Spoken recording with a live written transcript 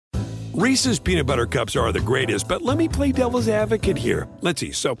Reese's peanut butter cups are the greatest, but let me play devil's advocate here. Let's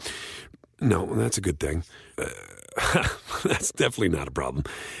see. So, no, that's a good thing. That's definitely not a problem.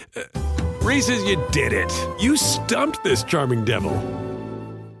 Reese's, you did it. You stumped this charming devil.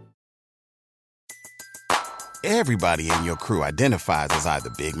 Everybody in your crew identifies as either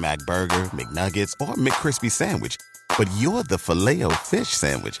Big Mac Burger, McNuggets, or McCrispy Sandwich. But you're the Filet-O-Fish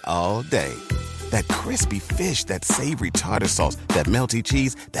Sandwich all day. That crispy fish, that savory tartar sauce, that melty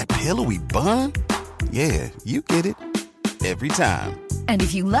cheese, that pillowy bun. Yeah, you get it. Every time. And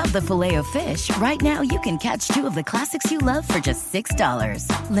if you love the Filet-O-Fish, right now you can catch two of the classics you love for just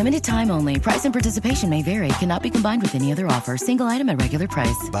 $6. Limited time only. Price and participation may vary. Cannot be combined with any other offer. Single item at regular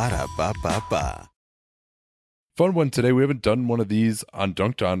price. Ba-da-ba-ba-ba. Fun one today. We haven't done one of these on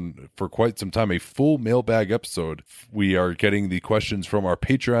Dunked On for quite some time. A full mailbag episode. We are getting the questions from our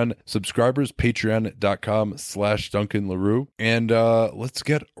Patreon subscribers, patreon.com/Duncan LaRue. And let's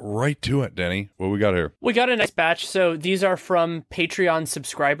get right to it, Danny. What we got here? We got a nice batch. So these are from Patreon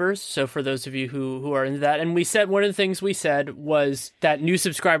subscribers. So for those of you who are into that, and we said one of the things we said was that new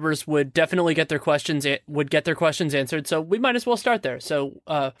subscribers would definitely get their questions answered. So we might as well start there. So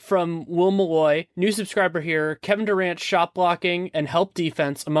from Will Malloy, new subscriber here. Kevin Durant's shot blocking and help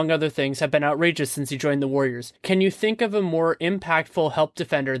defense, among other things, have been outrageous since he joined the Warriors. Can you think of a more impactful help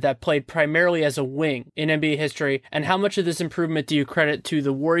defender that played primarily as a wing in NBA history? And how much of this improvement do you credit to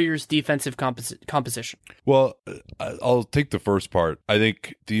the Warriors' defensive composition? Well, I'll take the first part. I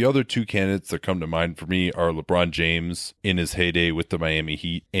think the other two candidates that come to mind for me are LeBron James in his heyday with the Miami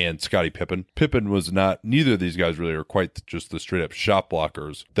Heat and Scottie Pippen. Pippen was not, neither of these guys really are quite just the straight up shot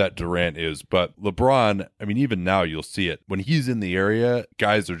blockers that Durant is. But LeBron, I mean, even now you'll see it. When he's in the area,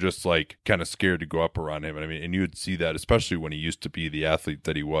 guys are just like kind of scared to go up around him. And you would see that, especially when he used to be the athlete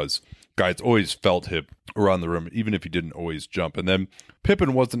that he was. Guys always felt him around the rim, even if he didn't always jump. And then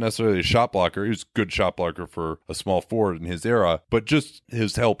Pippen wasn't necessarily a shot blocker. He was a good shot blocker for a small forward in his era, but just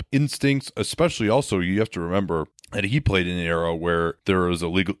his help instincts, especially also, you have to remember that he played in an era where there was a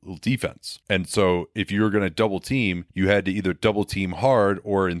legal defense. And so if you were going to double team, you had to either double team hard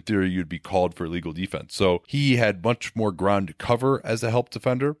or in theory you'd be called for illegal defense. So he had much more ground to cover as a help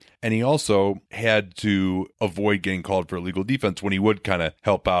defender. And he also had to avoid getting called for illegal defense when he would kind of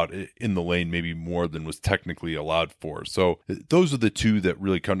help out in the lane, maybe more than was technically allowed for. So those are the two that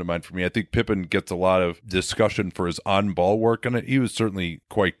really come to mind for me. I think Pippen gets a lot of discussion for his on-ball work, and he was certainly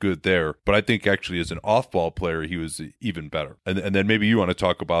quite good there. But I think actually as an off-ball player, he was even better. And then maybe you want to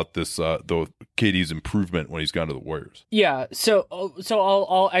talk about this, though, KD's improvement when he's gone to the Warriors. Yeah. So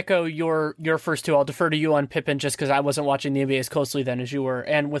I'll echo your first two. I'll defer to you on Pippen just because I wasn't watching the NBA as closely then as you were.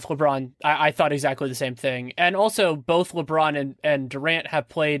 And with LeBron, I thought exactly the same thing. And also both LeBron and Durant have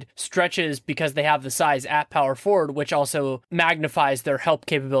played stretches because they have the size at power forward, which also magnifies their help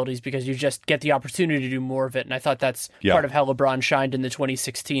capabilities because you just get the opportunity to do more of it. And I thought that's part of how LeBron shined in the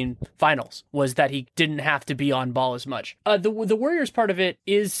 2016 finals, was that he didn't have to be on ball as much. The Warriors part of it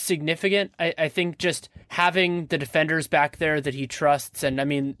is significant. I think just having the defenders back there that he trusts, and I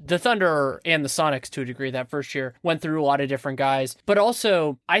mean, the Thunder and the Sonics to a degree that first year went through a lot of different guys, but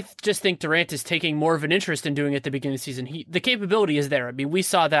also I just think Durant is taking more of an interest in doing it at the beginning of the season. The capability is there. I mean, we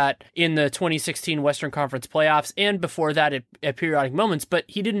saw that in the 2016 Western Conference playoffs and before that at periodic moments, but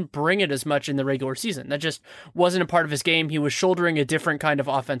he didn't bring it as much in the regular season. That just wasn't a part of his game. He was shouldering a different kind of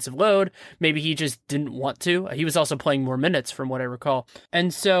offensive load. Maybe he just didn't want to. He was also playing more minutes from what I recall.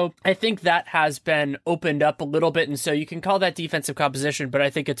 And so I think that has been opened up a little bit. And so you can call that defensive composition, but I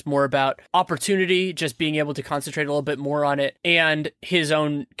think it's more about opportunity, just being able to concentrate a little bit more on it and his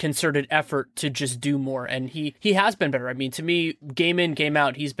own concerted effort to just do more. And he has been better. I mean, to me, game in, game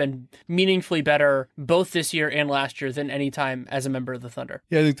out, he's been meaningfully better both this year and last year than any time as a member of the Thunder.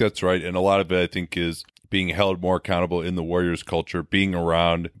 Yeah, I think that's right. And a lot of it, I think, is being held more accountable in the Warriors culture, being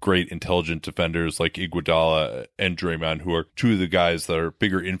around great, intelligent defenders like Iguodala and Draymond, who are two of the guys that are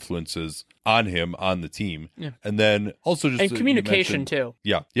bigger influences on him, on the team. Yeah. And then also just... And communication, too.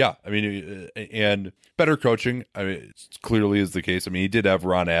 Yeah. I mean, and better coaching, I mean, it clearly is the case. I mean, he did have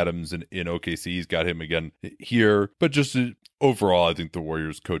Ron Adams in OKC. He's got him again here. But just overall, I think the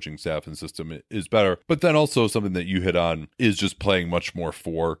Warriors coaching staff and system is better. But then also something that you hit on is just playing much more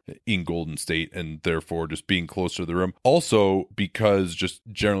four in Golden State and therefore just being closer to the rim. Also, because just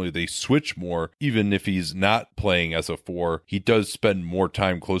generally they switch more, even if he's not playing as a four, he does spend more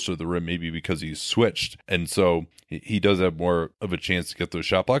time closer to the rim, maybe because he's switched. And so he does have more of a chance to get those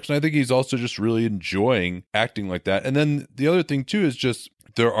shot blocks. And I think he's also just really enjoying acting like that. And then the other thing too is just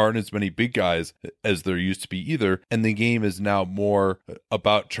there aren't as many big guys as there used to be either. And the game is now more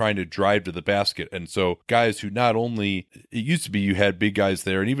about trying to drive to the basket. And so guys who not only, it used to be you had big guys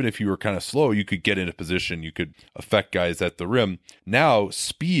there, and even if you were kind of slow, you could get into position, you could affect guys at the rim. Now,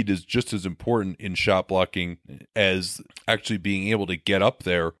 speed is just as important in shot blocking as actually being able to get up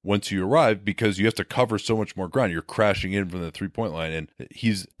there once you arrive, because you have to cover so much more ground. You're crashing in from the 3-point line, and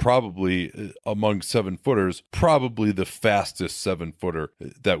he's probably, among 7-footers, probably the fastest 7-footer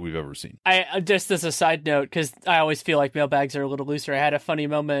that we've ever seen. I just as a side note, because I always feel like mailbags are a little looser, I had a funny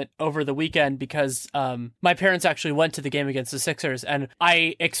moment over the weekend because my parents actually went to the game against the Sixers, and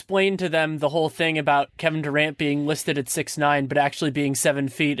I explained to them the whole thing about Kevin Durant being listed at 6'9", but actually being 7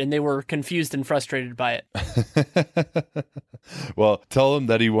 feet, and they were confused and frustrated by it. Well, tell him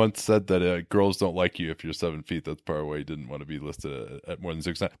that he once said that girls don't like you if you're 7 feet. That's part of why he didn't want to be listed at more than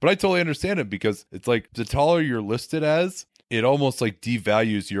 6'9". But I totally understand it, because it's like the taller you're listed as, it almost like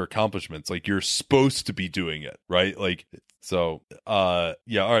devalues your accomplishments. Like you're supposed to be doing it, right? Like, so,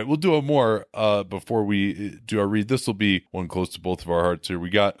 yeah, all right, we'll do a more before we do our read. This will be one close to both of our hearts here.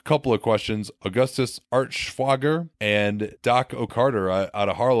 We got a couple of questions. Augustus Artschwager and Doc O'Carter out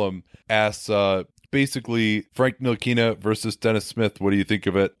of Harlem asks, basically, Frank Ntilikina versus Dennis Smith. What do you think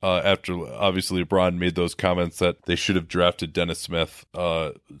of it? After obviously LeBron made those comments that they should have drafted Dennis Smith,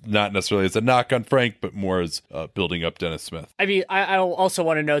 not necessarily as a knock on Frank, but more as building up Dennis Smith. I mean, I also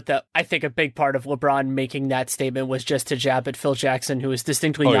want to note that I think a big part of LeBron making that statement was just to jab at Phil Jackson, who is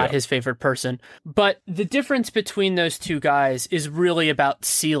distinctly not his favorite person. But the difference between those two guys is really about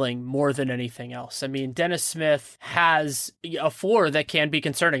ceiling more than anything else. I mean, Dennis Smith has a floor that can be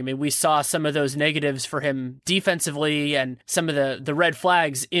concerning. I mean, we saw some of those negatives for him defensively and some of the red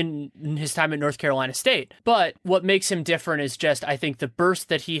flags in his time at North Carolina State. But what makes him different is just, I think, the burst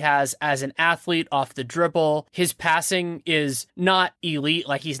that he has as an athlete off the dribble. His passing is not elite,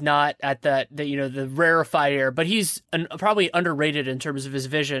 like he's not at the rarefied air, but he's probably underrated in terms of his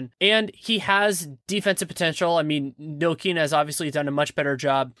vision. And he has defensive potential. I mean, Ntilikina has obviously done a much better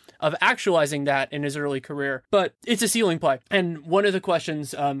job of actualizing that in his early career, but it's a ceiling play. And one of the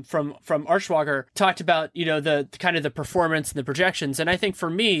questions from Artschwager talked about, the kind of the performance and the projections. And I think for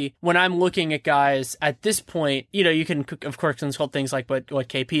me, when I'm looking at guys at this point, you can of course consult things like what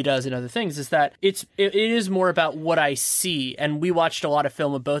KP does and other things, is that it is more about what I see. And we watched a lot of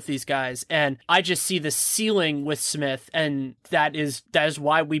film of both these guys, and I just see the ceiling with Smith, and that is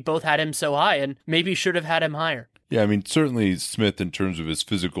why we both had him so high, and maybe should have had him higher. Yeah, I mean, certainly Smith, in terms of his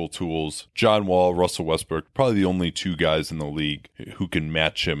physical tools, John Wall, Russell Westbrook, probably the only two guys in the league who can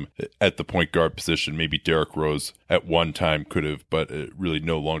match him at the point guard position. Maybe Derrick Rose at one time could have, but really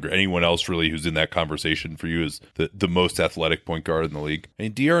no longer. Anyone else really who's in that conversation for you is the most athletic point guard in the league. I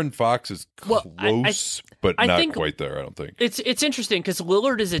mean, De'Aaron Fox is close, but not quite there, I don't think. It's interesting because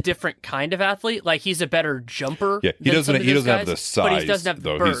Lillard is a different kind of athlete. Like, he's a better jumper. Yeah, he doesn't have the size, but he doesn't have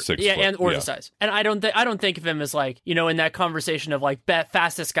the he's 6 foot. Or the size. And I don't think of him as like, in that conversation of like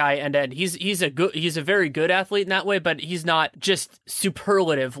fastest guy end. He's a very good athlete in that way, but he's not just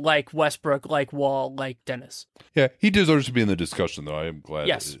superlative like Westbrook, like Wall, like Dennis. Yeah, he deserves to be in the discussion, though. I am glad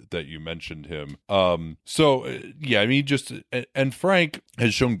that you mentioned him. I mean, and Frank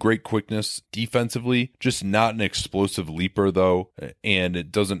has shown great quickness defensively, just not an explosive leaper, though, and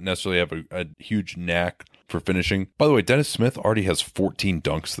it doesn't necessarily have a huge knack for finishing. By the way, Dennis Smith already has 14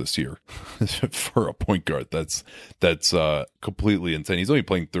 dunks this year for a point guard. That's completely insane. He's only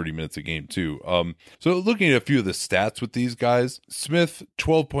playing 30 minutes a game too. So looking at a few of the stats with these guys, Smith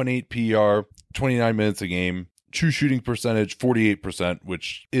 12.8 PR, 29 minutes a game. True shooting percentage, 48%,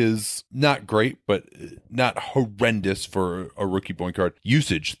 which is not great, but not horrendous for a rookie point guard.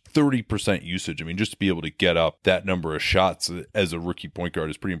 Usage, 30% usage. I mean, just to be able to get up that number of shots as a rookie point guard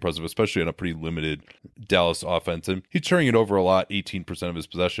is pretty impressive, especially on a pretty limited Dallas offense. And he's turning it over a lot, 18% of his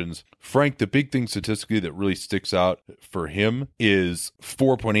possessions. Frank, the big thing statistically that really sticks out for him is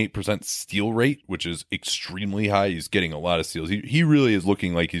 4.8% steal rate, which is extremely high. He's getting a lot of steals. He really is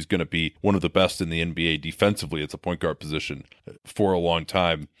looking like he's going to be one of the best in the NBA defensively. It's a point guard position for a long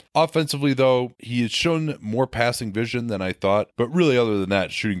time. Offensively, though, he has shown more passing vision than I thought, but really other than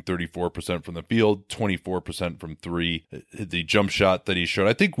that, shooting 34% from the field, 24% from three. The jump shot that he showed,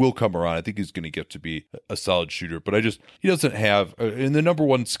 I think will come around. I think he's going to get to be a solid shooter, but he doesn't have, and the number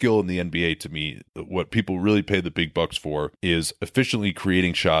one skill in the NBA to me, what people really pay the big bucks for is efficiently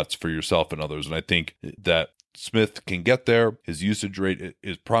creating shots for yourself and others. And I think that Smith can get there. His usage rate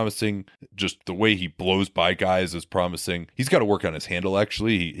is promising. Just the way he blows by guys is promising. He's got to work on his handle,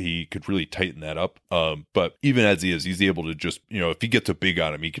 actually. He could really tighten that up. But even as he is, he's able to just, if he gets a big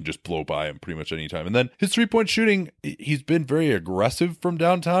on him, he can just blow by him pretty much any time. And then his 3-point shooting, he's been very aggressive from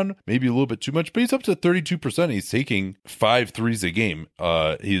downtown, maybe a little bit too much, but he's up to 32%. He's taking 5 threes a game.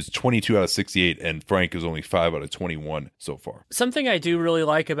 He's 22 out of 68, and Frank is only 5 out of 21 so far. Something I do really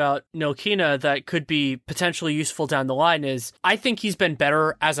like about Ntilikina that could be potentially useful down the line is I think he's been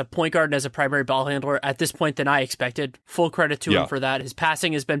better as a point guard and as a primary ball handler at this point than I expected. Full credit to him for that. His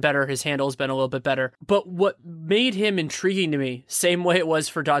passing has been better. His handle has been a little bit better. But what made him intriguing to me, same way it was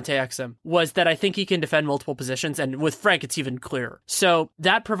for Dante Exum, was that I think he can defend multiple positions. And with Frank, it's even clearer. So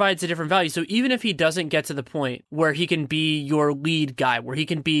that provides a different value. So even if he doesn't get to the point where he can be your lead guy, where he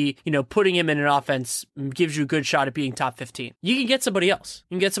can be, putting him in an offense gives you a good shot at being top 15. You can get somebody else.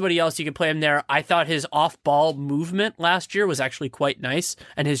 You can play him there. I thought his off-ball movement last year was actually quite nice,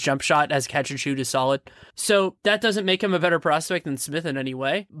 and his jump shot as catch and shoot is solid. So that doesn't make him a better prospect than Smith in any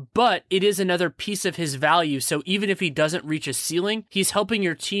way, but it is another piece of his value. So even if he doesn't reach a ceiling, he's helping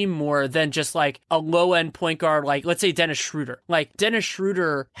your team more than just like a low-end point guard, like let's say Dennis Schroeder. Like Dennis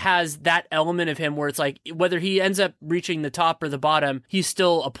Schroeder has that element of him where it's like whether he ends up reaching the top or the bottom, he's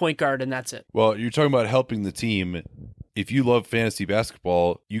still a point guard and that's it. Well, you're talking about helping the team. If you love fantasy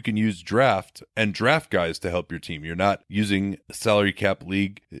basketball, you can use draft and draft guys to help your team. You're not using salary cap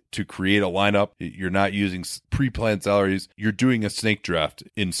league to create a lineup. You're not using pre-planned salaries. You're doing a snake draft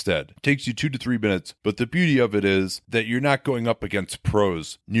instead. It takes you 2 to 3 minutes, but the beauty of it is that you're not going up against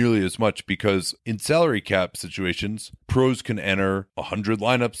pros nearly as much because in salary cap situations, pros can enter 100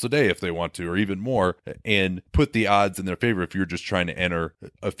 lineups a day if they want to, or even more, and put the odds in their favor if you're just trying to enter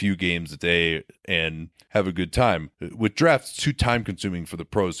a few games a day and have a good time. With drafts, it's too time consuming for the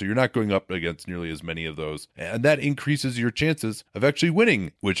pros, so you're not going up against nearly as many of those. And that increases your chances of actually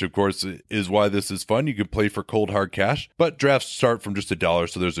winning, which of course is why this is fun. You can play for cold hard cash, but drafts start from just $1,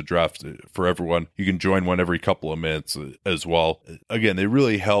 so there's a draft for everyone. You can join one every couple of minutes as well. Again, they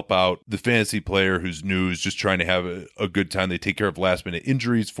really help out the fantasy player who's new, who's just trying to have a good time. They take care of last minute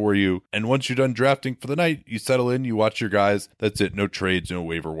injuries for you. And once you're done drafting for the night, you settle in, you watch your guys. That's it. No trades, no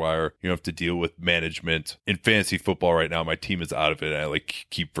waiver wire. You don't have to deal with management. In fantasy football right now, my team is out of it, and I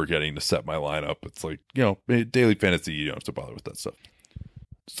keep forgetting to set my lineup. It's like, daily fantasy, you don't have to bother with that stuff.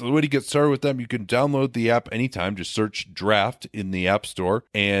 So the way to get started with them, you can download the app anytime. Just search Draft in the App Store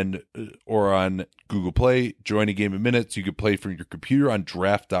or on Google Play. Join a game in minutes. You can play from your computer on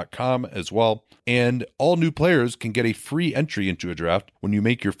draft.com as well. And all new players can get a free entry into a draft when you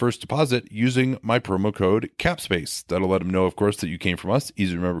make your first deposit using my promo code CAPSPACE. That'll let them know, of course, that you came from us.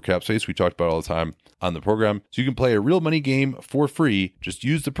 Easy to remember, CAPSPACE. We talked about it all the time on the program. So you can play a real money game for free. Just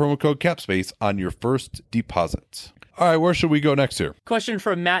use the promo code CAPSPACE on your first deposit. All right, where should we go next here? Question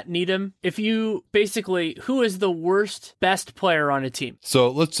from Matt Needham. Who is the worst best player on a team? So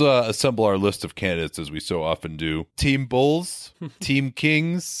let's assemble our list of candidates as we so often do. Team Bulls, Team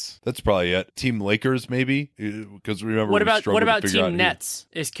Kings. That's probably it. Team Lakers, maybe, because remember. What about Team Nets?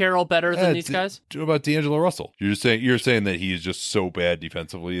 Is Carroll better than these guys? What about D'Angelo Russell? You're saying that he is just so bad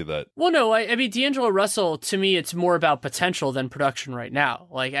defensively that. Well, no, I mean D'Angelo Russell. To me, it's more about potential than production right now.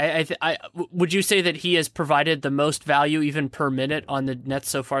 Like, would you say that he has provided the most value even per minute on the Nets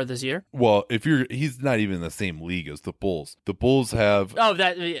so far this year? Well, he's not even in the same league as the Bulls. The Bulls have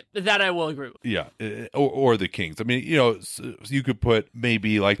that I will agree with. Yeah, or the Kings. I mean, so you could put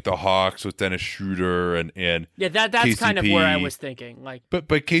maybe like the Hawks with Dennis Schroeder and yeah, that's KCP. Kind of where I was thinking. Like, but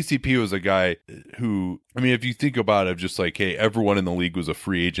KCP was a guy who, I mean, if you think about it, just like, hey, everyone in the league was a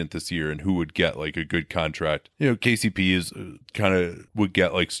free agent this year, and who would get like a good contract? KCP is kind of would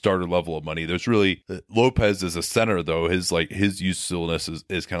get like starter level of money. There's really Lopez is a center though. His usefulness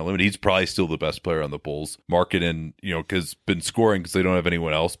is kind of limited. He's probably still the best player on the Bulls. Markkanen, because been scoring because they don't have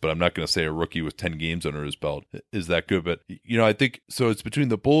anyone else. But I'm not going to say a rookie with 10 games under his belt is that good. But I think so. It's between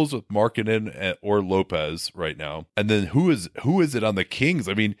the Bulls with Markkanen or Lopez right now, and then who is it on the Kings?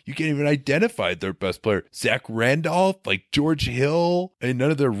 I mean, you can't even identify their best player. Zach Randolph, like George Hill, and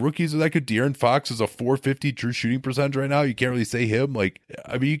none of their rookies are that good. De'Aaron Fox is a .450 true shooting percentage right now. You can't really say him. Like,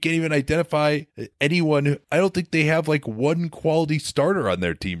 I mean, you can't even identify anyone. I don't think they have like one quality starter on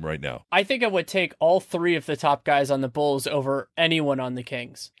their team right now. I think I would take all three of the top guys on the Bulls over anyone on the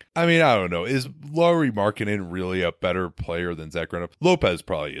Kings. I mean, I don't know. Is Lauri Markkanen really a better player than Zach Randolph? Lopez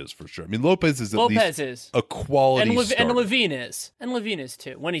probably is for sure. I mean, Lopez is a quality starter. And Levine is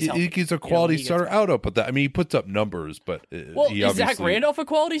too when he's healthy. He's a quality starter. I don't know about that. I mean, he puts up numbers, but is Zach Randolph a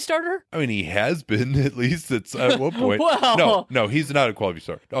quality starter? I mean, he has been at least at one point. Well, no, he's not a quality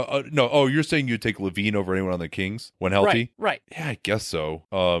starter. No. Oh, you're saying you'd take Levine over anyone on the Kings when healthy? Right. Yeah, I guess so.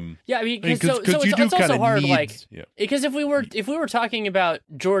 Yeah, I mean, because it's also hard. Because if we were talking about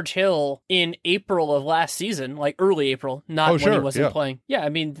George Hill in April of last season, like early April, not when he wasn't playing. Yeah, I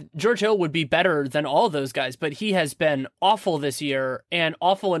mean, George Hill would be better than all those guys, but he has been awful this year, and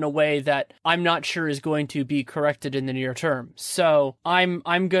awful in a way that I'm not sure is going to be corrected in the near term. So I'm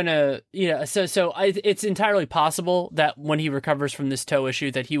gonna, it's entirely possible that when he recovers from this toe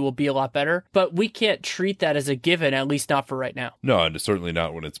issue that he will be a lot better, but we can't treat that as a given, at least not for right now. No, and certainly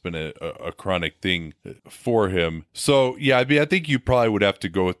not when it's been a chronic thing for him. So yeah, I mean, I think you probably would have to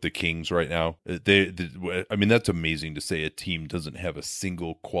go with the Kings right now. I mean, that's amazing to say a team doesn't have a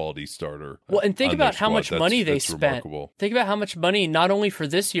single quality starter. Well, and think about how much money they spent. Remarkable. Think about how much money, not only for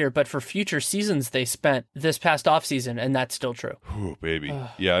this year, but for future seasons they spent this past offseason, and that's still true. Ooh, baby.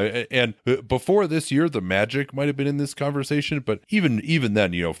 Yeah, and before this year, the Magic might have been in this conversation, but even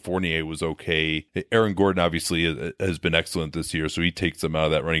then, Fournier was okay. Aaron Gordon obviously has been excellent this year, so he takes them out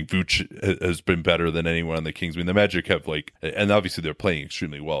of that running. Vooch has been better than anyone on the Kings. I mean, the Magic have and obviously they're playing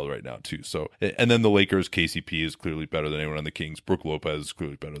extremely well right now too. So, and then the Lakers, KCP is clearly better than anyone on the Kings. Brook Lopez is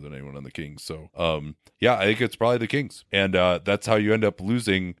clearly better than anyone on the Kings. So, yeah, I think it's probably the Kings, and that's how you end up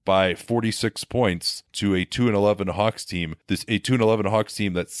losing by 46 points to a 2-11 Hawks team. A 2-11 Hawks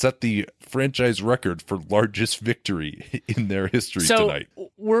team that set the franchise record for largest victory in their history tonight.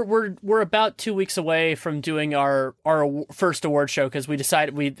 We're about 2 weeks away from doing our first award show because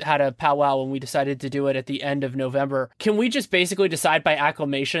we had a powwow and we decided to do it at the end of November. Can we just basically decide by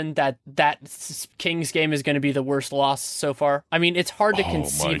acclamation that Kings game is going to be the worst loss so for? I mean, it's hard to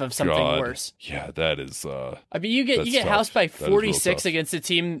conceive of something worse. Yeah, that is. I mean, you get housed by 46 against a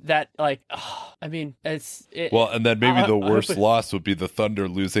team that I mean, well, and then maybe the worst loss would be the Thunder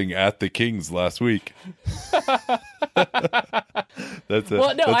losing at the Kings last week. I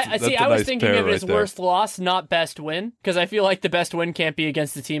was thinking of it as worst loss, not best win, because I feel like the best win can't be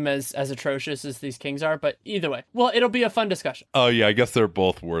against a team as atrocious as these Kings are. But either way, well, it'll be a fun discussion. Oh yeah, I guess they're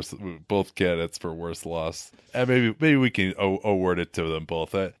both both candidates for worst loss, and maybe we can award it to them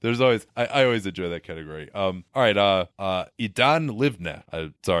both. I always enjoy that category. All right, Idan Livne.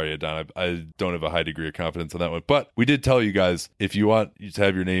 Sorry, Idan, I don't have a high degree of confidence on that one, but we did tell you guys if you want to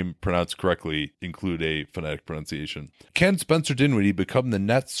have your name pronounced correctly, include a phonetic pronunciation. Can Spencer Dinwiddie become the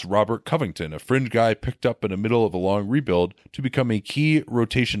Nets' Robert Covington, a fringe guy picked up in the middle of a long rebuild to become a key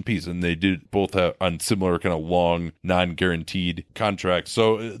rotation piece? And they did both have on similar kind of long, non-guaranteed contracts.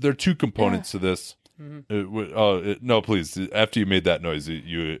 So there are two components to this. Mm-hmm. No, please. After you made that noise,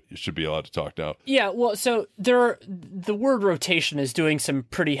 you should be allowed to talk now. Yeah, well, so the word rotation is doing some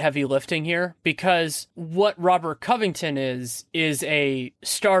pretty heavy lifting here, because what Robert Covington is a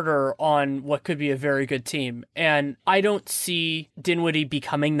starter on what could be a very good team. And I don't see Dinwiddie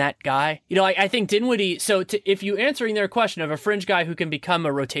becoming that guy. I think Dinwiddie, if you answering their question of a fringe guy who can become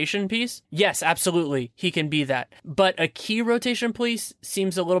a rotation piece, yes, absolutely, he can be that. But a key rotation piece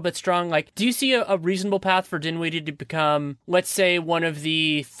seems a little bit strong. Do you see a reasonable path for Dinwiddie to become, let's say, one of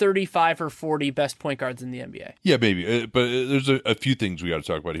the 35 or 40 best point guards in the NBA? Yeah, maybe. But there's a few things we got to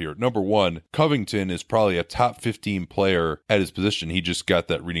talk about here. Number one, Covington is probably a top 15 player at his position. He just got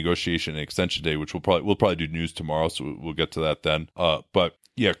that renegotiation and extension day, which we'll probably do news tomorrow, so we'll get to that then. But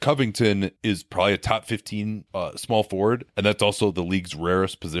yeah, Covington is probably a top 15 small forward, and that's also the league's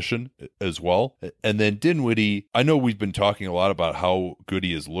rarest position as well. And then Dinwiddie, I know we've been talking a lot about how good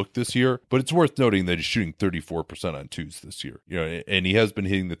he has looked this year, but it's worth noting that he's shooting 34% on twos this year. And he has been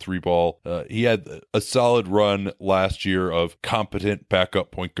hitting the three ball. He had a solid run last year of competent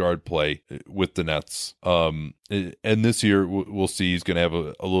backup point guard play with the Nets. And this year, we'll see, he's going to have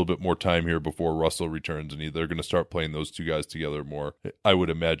a little bit more time here before Russell returns, and they're going to start playing those two guys together more, I would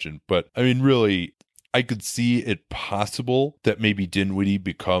imagine. But, I mean, really, I could see it possible that maybe Dinwiddie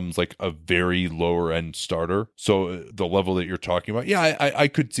becomes a very lower end starter. So the level that you're talking about, yeah, I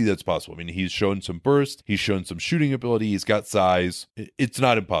could see that's possible. I mean, he's shown some burst, he's shown some shooting ability, he's got size. It's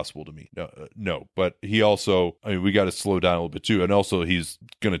not impossible to me. No, but he also, we got to slow down a little bit too. And also he's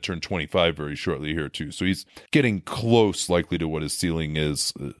going to turn 25 very shortly here too. So he's getting close likely to what his ceiling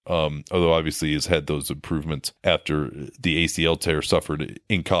is. Although obviously he's had those improvements after the ACL tear suffered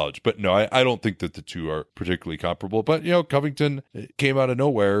in college. But no, I don't think that the two two are particularly comparable. But, Covington came out of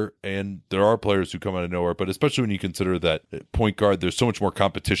nowhere, and there are players who come out of nowhere, but especially when you consider that point guard, there's so much more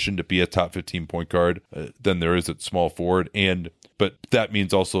competition to be a top 15 point guard than there is at small forward. But that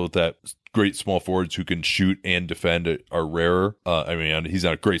means also that great small forwards who can shoot and defend are rarer. He's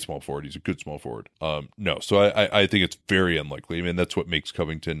not a great small forward. He's a good small forward. So I think it's very unlikely. I mean, that's what makes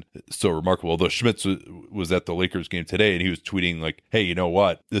Covington so remarkable. Although Schmitz was at the Lakers game today, and he was tweeting like, hey, you know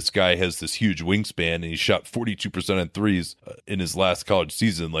what? This guy has this huge wingspan, and he shot 42% on threes in his last college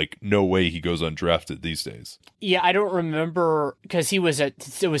season. Like, no way he goes undrafted these days. Yeah, I don't remember, because it was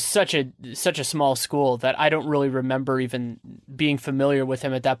such a small school that I don't really remember even being familiar with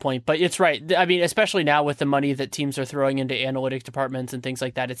him at that point. But it's right. I mean, especially now with the money that teams are throwing into analytic departments and things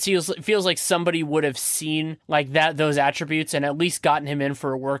like that, it feels like somebody would have seen like those attributes and at least gotten him in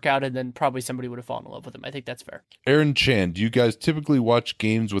for a workout, and then probably somebody would have fallen in love with him. I think that's fair. Aaron Chan, do you guys typically watch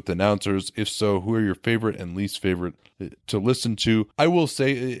games with announcers? If so, who are your favorite and least favorite to listen to? I will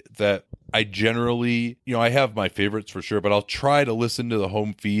say that I generally, I have my favorites for sure, but I'll try to listen to the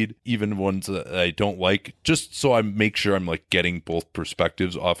home feed, even ones that I don't like, just so I make sure I'm like getting both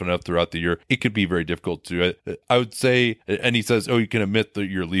perspectives often enough throughout the year. It could be very difficult to do it. I would say, and he says, oh, you can admit that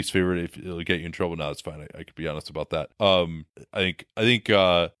your least favorite if it'll get you in trouble. No, it's fine. I could be honest about that. I think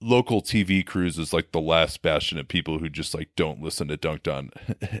local TV crews is like the last bastion of people who just like don't listen to Dunked On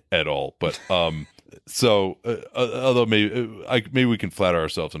at all. But so although maybe we can flatter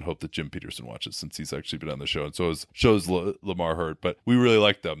ourselves and hope that Jim Peterson watches, since he's actually been on the show, and so is Lamar Hurd. But we really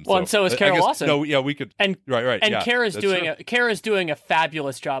like them. Well, and so is Kara Lawson. No, yeah, we could. And right. And yeah, Kara's doing a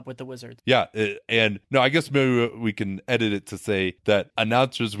fabulous job with the Wizards. Yeah, and no, I guess maybe we can edit it to say that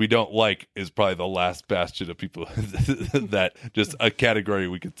announcers we don't like is probably the last bastion of people that just a category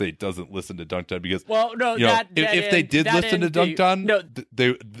we could say doesn't listen to Dunked On, because if they did listen to Dunked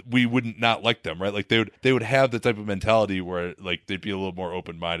On, we wouldn't not like them, right? Like they would have the type of mentality where like they'd be a little more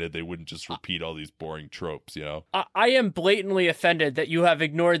open-minded. They wouldn't just repeat all these boring tropes, I am blatantly offended that you have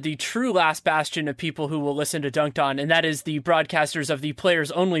ignored the true last bastion of people who will listen to Dunked On, and that is the broadcasters of the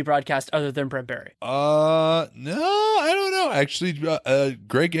Players Only broadcast other than Brent Barry. No, I don't know. Actually,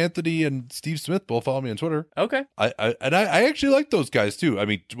 Greg Anthony and Steve Smith both follow me on Twitter. Okay. I actually like those guys too. I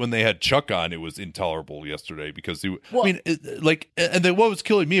mean, when they had Chuck on, it was intolerable yesterday because and then what was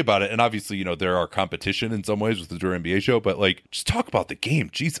killing me about it, and obviously, there are competition in some ways with the During NBA show, but like, just talk about the game,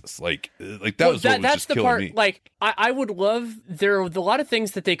 Jesus! That's the part. Me. Like, I would love, there are a lot of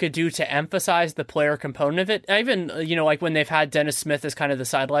things that they could do to emphasize the player component of it. Even like when they've had Dennis Smith as kind of the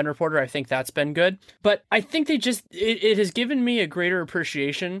sideline reporter, I think that's been good. But I think they just it has given me a greater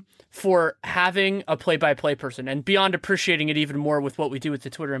appreciation for having a play-by-play person, and beyond appreciating it even more with what we do with the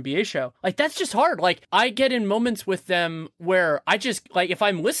Twitter NBA show. Like, that's just hard. Like, I get in moments with them where I just, like, if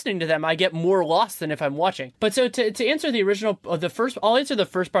I'm listening to them, I get more lost than if I'm watching. But so to answer the original, I'll answer the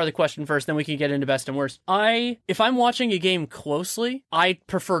first part of the question first, then we can get into best and worst. If I'm watching a game closely, I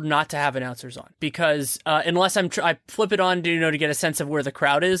prefer not to have announcers on, because unless I flip it on to get a sense of where the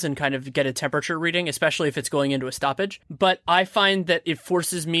crowd is and kind of get a temperature reading, especially if it's going into a stoppage. But I find that it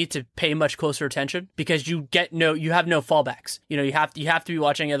forces me to pay much closer attention, because you have no fallbacks. You have to be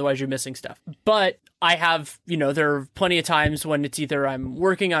watching, otherwise you're missing stuff. But I have, there are plenty of times when it's either I'm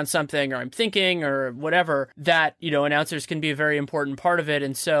working on something or I'm thinking or whatever, that, announcers can be a very important part of it.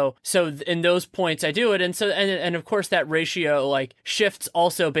 And so in those points I do it. And so, and of course that ratio like shifts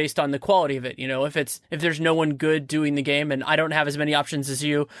also based on the quality of it. If there's no one good doing the game and I don't have as many options as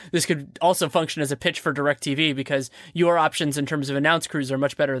you, this could also function as a pitch for DirecTV, because your options in terms of announce crews are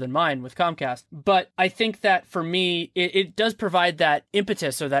much better than mine with Comcast. But I think that for me, it does provide that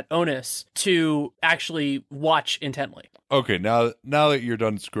impetus or that onus to actually watch intently. Okay, now that you're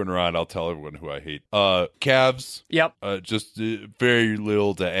done screwing around, I'll tell everyone who I hate. Cavs. Yep. Just very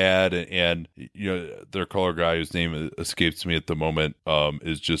little to add, and their color guy, whose name escapes me at the moment,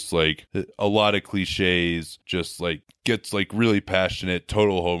 is just like a lot of cliches. Just like gets like really passionate,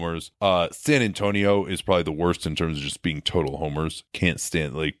 total homers. San Antonio is probably the worst in terms of just being total homers. Can't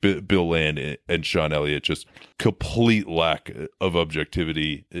stand like Bill Land and Sean Elliott. Just complete lack of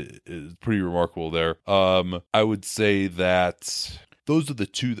objectivity is pretty remarkable there. I would say that those are the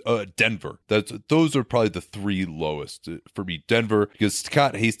two. Denver. Those are probably the three lowest for me. Denver, because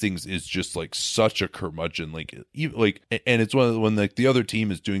Scott Hastings is just like such a curmudgeon. And it's when like the other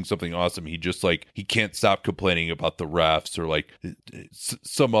team is doing something awesome, he just like he can't stop complaining about the refs or like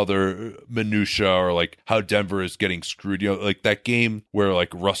some other minutia or like how Denver is getting screwed. Like that game where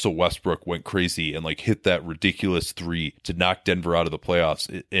like Russell Westbrook went crazy and like hit that ridiculous three to knock Denver out of the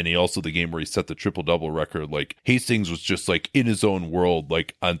playoffs. And he also the game where he set the triple double record. Like Hastings was just like in his own world, world,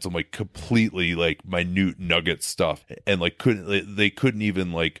 like on some like completely like minute nugget stuff, and like they couldn't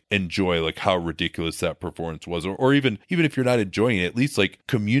even like enjoy like how ridiculous that performance was, or even if you're not enjoying it, at least like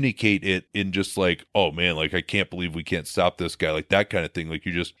communicate it in just like, oh man, like I can't believe we can't stop this guy, like that kind of thing. Like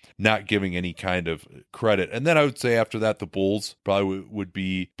you're just not giving any kind of credit. And then I would say after that, the Bulls probably would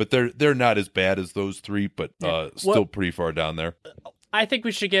be, but they're not as bad as those three, but still pretty far down there. I think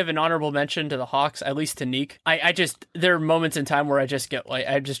we should give an honorable mention to the Hawks, at least to Neek. I just, there are moments in time where I just get like,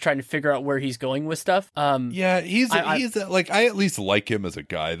 I'm just trying to figure out where he's going with stuff. Yeah, he's like, I at least like him as a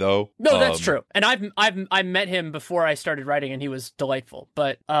guy though. No, that's true. And I met him before I started writing, and he was delightful.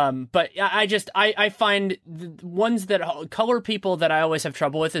 But I find the ones that color people that I always have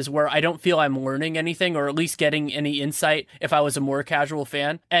trouble with is where I don't feel I'm learning anything, or at least getting any insight if I was a more casual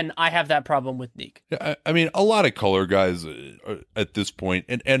fan. And I have that problem with Neek. Yeah, I mean, a lot of color guys at this point,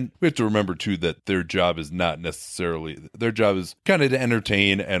 and we have to remember too that their job is not necessarily, their job is kind of to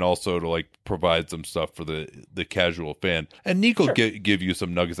entertain and also to like provide some stuff for the casual fan. And Neek will give you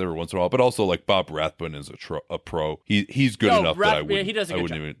some nuggets every once in a while, but also like Bob Rathbun is a pro. He's good enough that I wouldn't, he does a good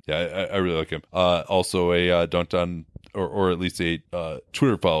job. Even, yeah, I really like him. Also a Dunton, or at least a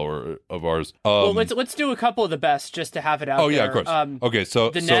Twitter follower of ours. Well, let's do a couple of the best just to have it out there. Oh yeah, of course. Okay,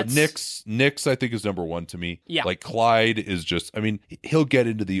 so Nets, Knicks I think is number one to me. Yeah. Like Clyde is just, I mean, he'll get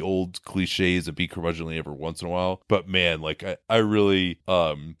into the old cliches and be curmudgeonly every once in a while, but man, like I really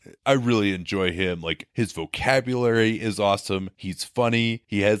enjoy him. Like his vocabulary is awesome. He's funny.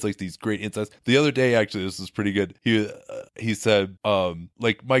 He has like these great insights. The other day, actually, this is pretty good. He said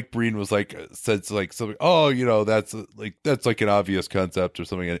like Mike Breen was like said like something. Oh, you know, that's like an obvious concept or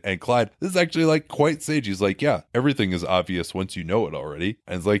something. And Clyde, this is actually like quite sage. He's like, yeah, everything is obvious once you know it already.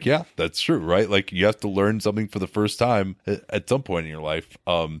 And it's like, yeah, that's true, right? Like you have to learn something for the first time at some point in your life.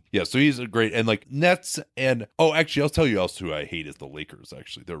 Yeah, so he's a great, and like Nets, and actually I'll tell you else who I hate is the Lakers.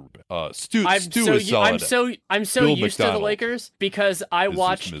 Actually, they're Stu is solid. I'm so Bill used McDonald to the Lakers because I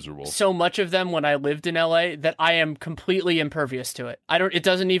watched so much of them when I lived in LA that I am completely impervious to it. It's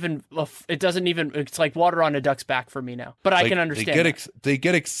like water on a duck's back for me now. But I can understand. They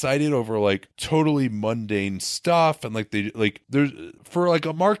get excited over like totally mundane stuff, and like there's for like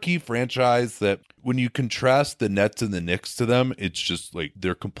a marquee franchise that when you contrast the Nets and the Knicks to them, it's just like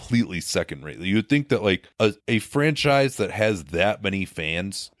they're completely second rate. You would think that like a franchise that has that many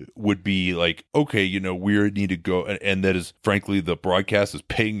fans would be like, okay, you know, we need to go, and that is frankly the broadcast is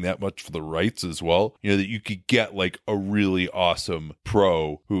paying that much for the rights as well. You know, that you could get like a really awesome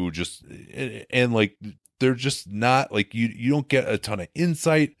pro who just and like. They're just not like you don't get a ton of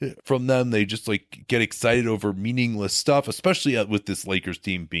insight from them. They just like get excited over meaningless stuff, especially with this Lakers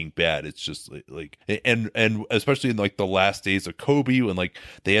team being bad. It's just like and especially in like the last days of Kobe when like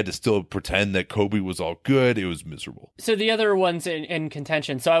they had to still pretend that Kobe was all good. It was miserable. So the other ones in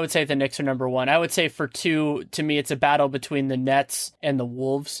contention. So I would say the Knicks are number one. I would say for two, to me, it's a battle between the Nets and the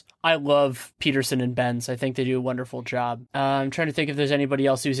Wolves. I love Peterson and Benz. I think they do a wonderful job. I'm trying to think if there's anybody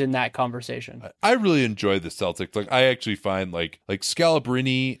else who's in that conversation. I really enjoy the Celtics. Like I actually find like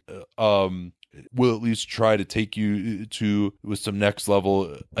Scalabrine will at least try to take you to with some next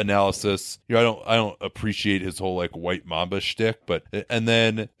level analysis. You know, I don't appreciate his whole like white mamba shtick, but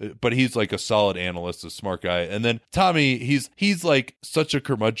he's like a solid analyst, a smart guy. And then Tommy, he's like such a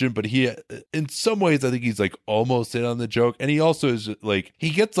curmudgeon, but he in some ways I think he's like almost in on the joke. And he also is like he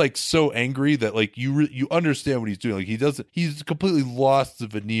gets like so angry that like you understand what he's doing. Like he's completely lost the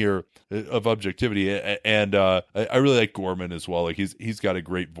veneer of objectivity. And I really like Gorman as well. Like he's got a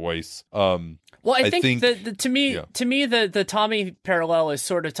great voice. Well, I think to me, the Tommy parallel is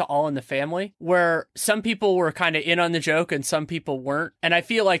sort of to All in the Family, where some people were kind of in on the joke and some people weren't. And I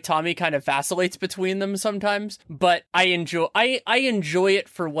feel like Tommy kind of vacillates between them sometimes, but I enjoy it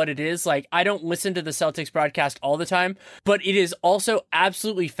for what it is. Like, I don't listen to the Celtics broadcast all the time, but it is also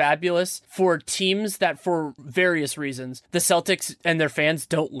absolutely fabulous for teams that for various reasons, the Celtics and their fans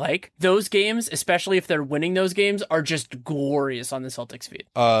don't like. Those games, especially if they're winning those games, are just glorious on the Celtics feed.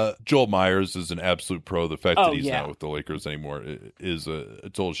 Joel Myers is an absolute pro. The fact that he's not with the Lakers anymore is a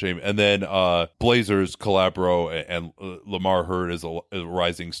total shame. And then Blazers, Calabro, and Lamar Hurd is a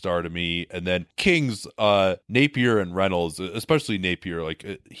rising star to me. And then Kings, Napier and Reynolds, especially Napier. Like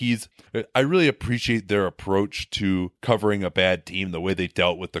I really appreciate their approach to covering a bad team. The way they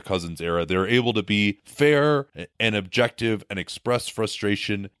dealt with the Cousins era, they're able to be fair and objective and express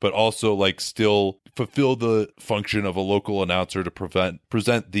frustration, but also like still fulfill the function of a local announcer to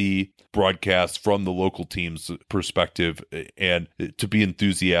present the broadcast broadcast from the local team's perspective and to be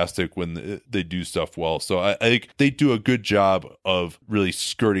enthusiastic when they do stuff well. So I think they do a good job of really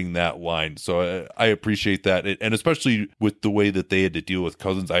skirting that line. So I appreciate that. And especially with the way that they had to deal with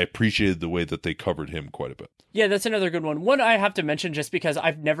Cousins, I appreciated the way that they covered him quite a bit. Yeah, that's another good one. One I have to mention just because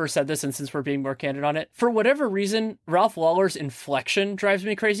I've never said this, and since we're being more candid on it, for whatever reason, Ralph Lawler's inflection drives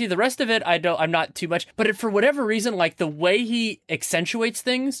me crazy. The rest of it, I'm not too much, but for whatever reason, like the way he accentuates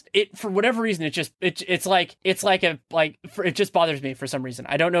things, for whatever reason, it just bothers me for some reason.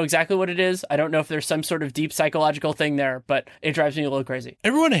 I don't know exactly what it is. I don't know if there's some sort of deep psychological thing there, but it drives me a little crazy.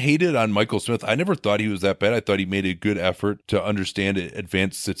 Everyone hated on Michael Smith. I never thought he was that bad. I thought he made a good effort to understand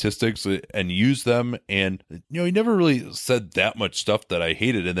advanced statistics and use them. And he never really said that much stuff that I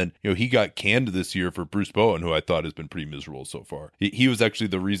hated. And then, he got canned this year for Bruce Bowen, who I thought has been pretty miserable so far. He was actually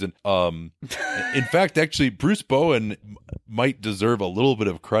the reason. In fact, actually, Bruce Bowen might deserve a little bit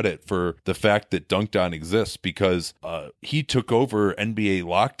of credit for the fact that Dunked On exists, because he took over NBA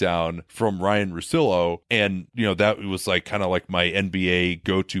Lockdown from Ryan Russillo. And, that was like kind of like my NBA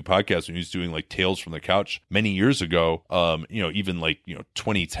go-to podcast when he was doing like Tales from the Couch many years ago. Even like,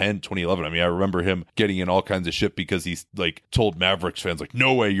 2010, 2011. I mean, I remember him getting in all kinds of shit because he's like told Mavericks fans like,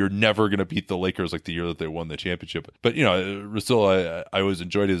 no way, you're never going to beat the Lakers like the year that they won the championship. But, Russillo, I always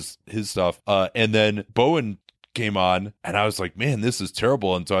enjoyed his stuff. And then Bowen came on and I was like, man, this is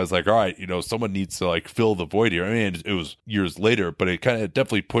terrible. And so I was like, all right, someone needs to like fill the void here. I mean, it was years later, but it kind of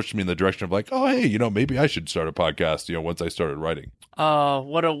definitely pushed me in the direction of like, oh, hey, maybe I should start a podcast, once I started writing. Oh,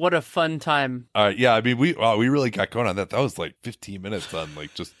 what a fun time. Yeah, I mean, we really got going on that. That was like 15 minutes on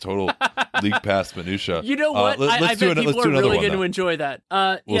like just total league pass minutia. You know what? I bet people are really going to enjoy that.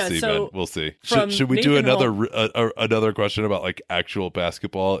 We'll see, man. We'll see. Should we do another question about like actual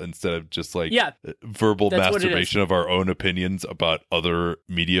basketball instead of just like verbal masturbation of our own opinions about other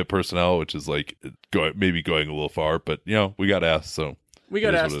media personnel, which is like maybe going a little far, but we got asked, so. We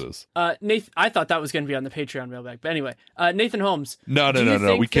got asked. Nathan, I thought that was going to be on the Patreon mailbag, but anyway, Nathan Holmes. No.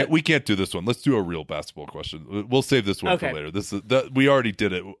 We can't do this one. Let's do a real basketball question. We'll save this one for later. We already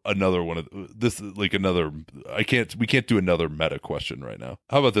did it. Another one of this, like another. We can't do another meta question right now.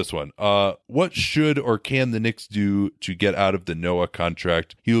 How about this one? What should or can the Knicks do to get out of the Noah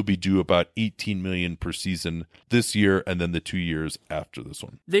contract? He will be due about $18 million per season this year, and then the 2 years after this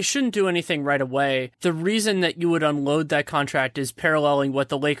one. They shouldn't do anything right away. The reason that you would unload that contract is parallel what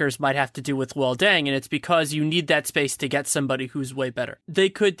the Lakers might have to do with Luol Deng, and it's because you need that space to get somebody who's way better. They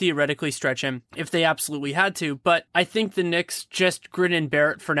could theoretically stretch him if they absolutely had to, but I think the Knicks just grin and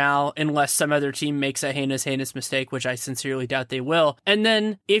bear it for now unless some other team makes a heinous mistake, which I sincerely doubt they will. And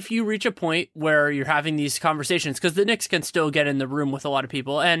then if you reach a point where you're having these conversations, because the Knicks can still get in the room with a lot of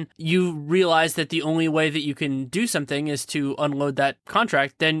people, and you realize that the only way that you can do something is to unload that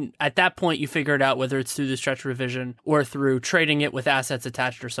contract, then at that point you figure it out, whether it's through the stretch revision or through trading it with assets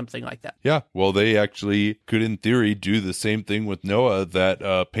attached or something like that. Yeah, well, they actually could, in theory, do the same thing with Noah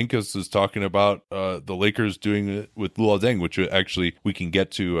that Pincus is talking about the Lakers doing with Luol Deng, which actually we can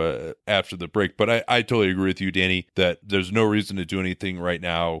get to after the break. But I totally agree with you, Danny, that there's no reason to do anything right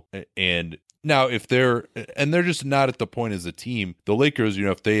now. And now, if they're just not at the point as a team, the Lakers,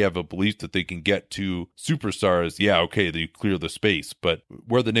 if they have a belief that they can get to superstars, they clear the space. But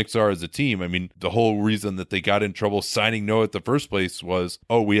where the Knicks are as a team, I mean, the whole reason that they got in trouble signing Noah at the first place was,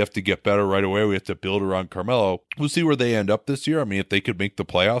 we have to get better right away. We have to build around Carmelo. We'll see where they end up this year. I mean, if they could make the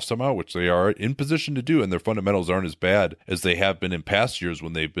playoffs somehow, which they are in position to do, and their fundamentals aren't as bad as they have been in past years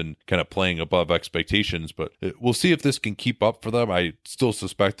when they've been kind of playing above expectations. But we'll see if this can keep up for them. I still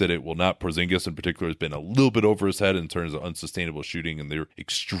suspect that it will not. Porzingis in particular has been a little bit over his head in terms of unsustainable shooting, and they're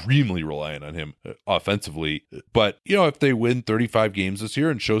extremely reliant on him offensively. But if they win 35 games this year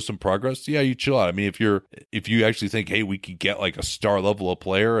and show some progress, you chill out. I mean, if you actually think, hey, we could get like a star level of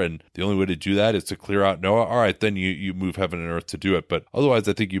player, and the only way to do that is to clear out Noah, all right, then you move heaven and earth to do it. But otherwise,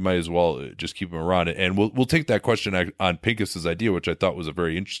 I think you might as well just keep him around. And we'll take that question on Pincus's idea, which I thought was a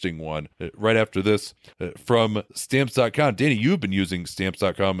very interesting one, right after this from Stamps.com. Danny, you've been using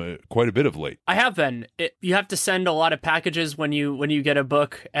Stamps.com quite a bit of late. I have been. You have to send a lot of packages when you get a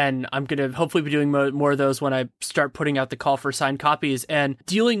book, and I'm going to hopefully be doing more of those when I start putting out the call for signed copies. And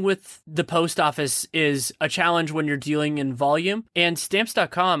dealing with the post office is a challenge when you're dealing in volume. And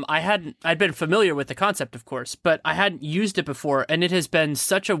Stamps.com, I'd been familiar with the concept, of course, but I hadn't used it before, and it has been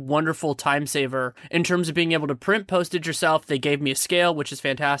such a wonderful time saver in terms of being able to print postage yourself. They gave me a scale, which is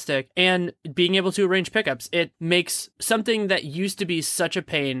fantastic, and being able to arrange pickups. It makes something that used to be such a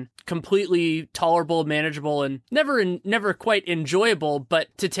pain completely tolerable, manageable, and never quite enjoyable,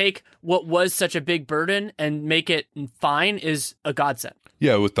 but to take what was such a big burden and make it fine is a godsend.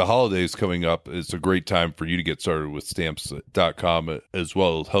 Yeah, with the holidays coming up, it's a great time for you to get started with Stamps.com as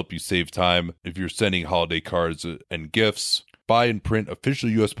well. It'll help you save time if you're sending holiday cards and gifts. Buy and print official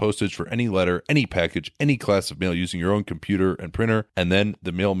U.S. postage for any letter, any package, any class of mail using your own computer and printer, and then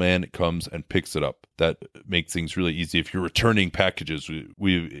the mailman comes and picks it up. That makes things really easy. If you're returning packages,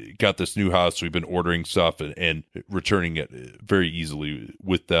 we've got this new house, we've been ordering stuff and returning it very easily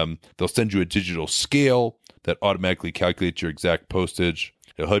with them. They'll send you a digital scale that automatically calculates your exact postage.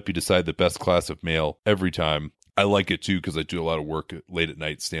 It'll help you decide the best class of mail every time. I like it too because I do a lot of work late at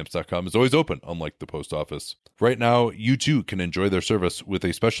night. Stamps.com is always open, unlike the post office. Right now, you too can enjoy their service with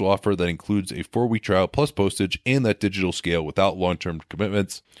a special offer that includes a 4-week trial plus postage and that digital scale without long-term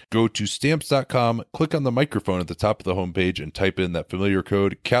commitments. Go to Stamps.com, click on the microphone at the top of the homepage, and type in that familiar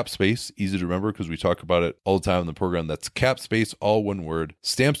code, CAPSPACE, easy to remember because we talk about it all the time in the program. That's CAPSPACE, all one word.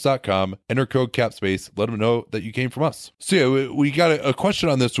 Stamps.com, enter code CAPSPACE, let them know that you came from us. So yeah, we got a question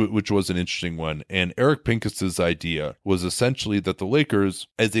on this, which was an interesting one, and Eric Pincus's idea was essentially that the Lakers,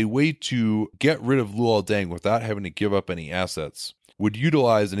 as a way to get rid of Luol Deng without having to give up any assets, would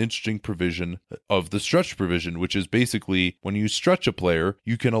utilize an interesting provision of the stretch provision, which is basically when you stretch a player,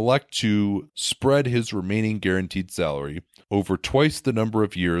 you can elect to spread his remaining guaranteed salary over twice the number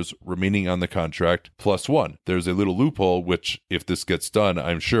of years remaining on the contract plus one. There's a little loophole, which if this gets done,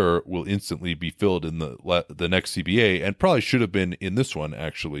 I'm sure will instantly be filled in the next CBA, and probably should have been in this one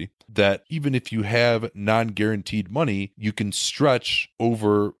actually, that even if you have non-guaranteed money, you can stretch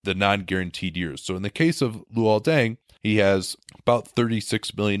over the non-guaranteed years. So in the case of Luol Deng, he has about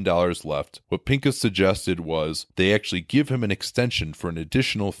 $36 million left. What Pincus suggested was they actually give him an extension for an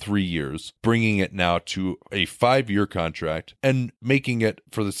additional 3 years, bringing it now to a 5-year contract and making it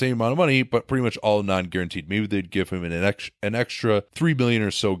for the same amount of money, but pretty much all non-guaranteed. Maybe they'd give him an extra $3 million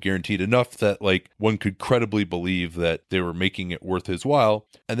or so guaranteed, enough that like one could credibly believe that they were making it worth his while.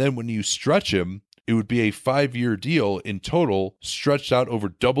 And then when you stretch him, it would be a 5-year deal in total, stretched out over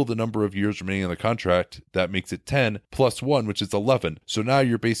double the number of years remaining on the contract. That makes it 10 plus 1, which is 11. So now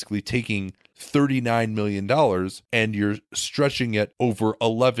you're basically taking $39 million and you're stretching it over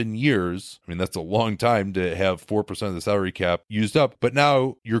 11 years. I mean, that's a long time to have 4% of the salary cap used up, but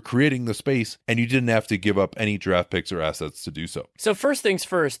now you're creating the space and you didn't have to give up any draft picks or assets to do so. So first things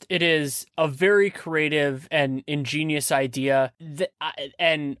first, it is a very creative and ingenious idea.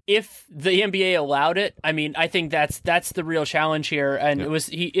 And if the NBA allowed it, I mean, I think that's the real challenge here. And It was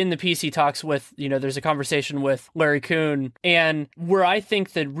in the piece he talks with, there's a conversation with Larry Kuhn, and where I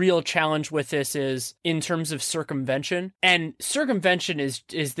think the real challenge with this is in terms of circumvention. And circumvention is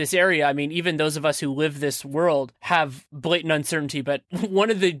this area. I mean, even those of us who live this world have blatant uncertainty, but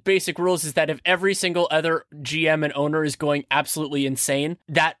one of the basic rules is that if every single other GM and owner is going absolutely insane,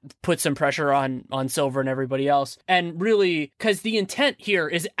 that puts some pressure on Silver and everybody else. And really, because the intent here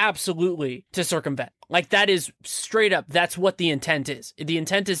is absolutely to circumvent. Like, that is straight up, that's what the intent is. The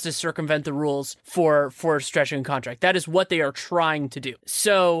intent is to circumvent the rules for stretching a contract. That is what they are trying to do.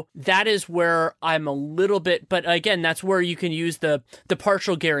 So that is where I'm a little bit, but again, that's where you can use the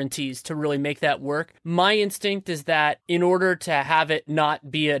partial guarantees to really make that work. My instinct is that in order to have it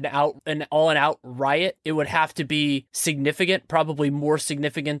not be an all-and-out riot, it would have to be significant, probably more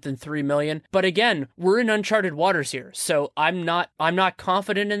significant than $3 million. But again, we're in uncharted waters here, so I'm not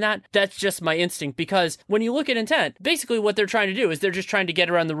confident in that. That's just my instinct, because when you look at intent, basically what they're trying to do is they're just trying to get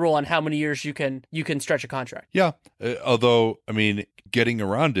around the rule on how many years you can stretch a contract. Yeah. Although, I mean, getting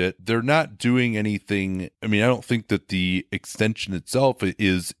around it, they're not doing anything. I mean, I don't think that the extension itself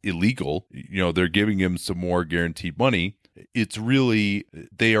is illegal. They're giving him some more guaranteed money. It's really,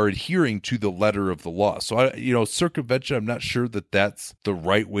 they are adhering to the letter of the law. So, circumvention, I'm not sure that that's the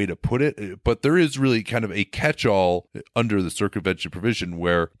right way to put it, but there is really kind of a catch-all under the circumvention provision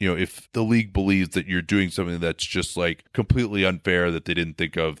where, if the league believes that you're doing something that's just like completely unfair that they didn't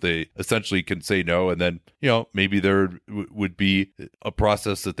think of, they essentially can say no. And then, maybe there would be a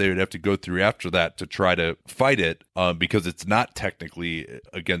process that they would have to go through after that to try to fight it because it's not technically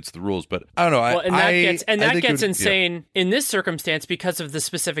against the rules. But I don't know. Well, that gets insane. Yeah. In this circumstance, because of the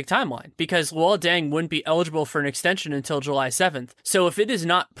specific timeline, because Luol Deng wouldn't be eligible for an extension until July 7th. So if it is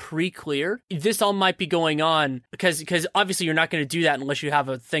not pre-cleared, this all might be going on because obviously you're not going to do that unless you have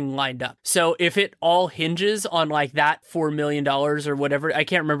a thing lined up. So if it all hinges on like that $4 million or whatever, I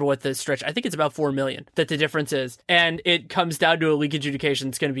can't remember what the stretch, I think it's about $4 million that the difference is, and it comes down to a league adjudication,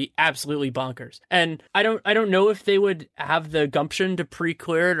 it's going to be absolutely bonkers. And I don't know if they would have the gumption to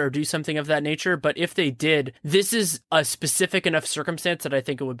pre-clear it or do something of that nature, but if they did, this is a specific enough circumstance that I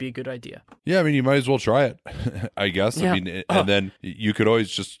think it would be a good idea. Yeah, I mean, you might as well try it, I guess. Yeah. I mean, and then you could always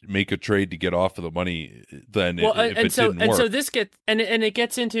just make a trade to get off of the money. Then, if it didn't work. So this gets and it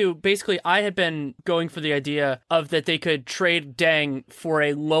gets into basically, I had been going for the idea of that they could trade Deng for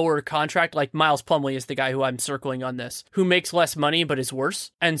a lower contract. Like Miles Plumlee is the guy who I'm circling on this, who makes less money but is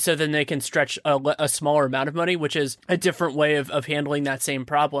worse, and so then they can stretch a smaller amount of money, which is a different way of handling that same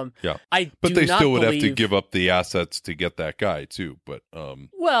problem. Yeah, but they still would have to give up the assets to get that guy too. But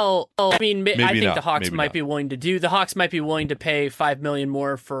well, I mean, I think not. the Hawks Maybe might not. be willing to do. The Hawks might be willing to pay $5 million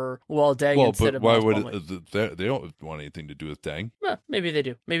more for Luol Deng instead of why Miles would Plumlee. they don't want anything to do with Deng? Well, maybe they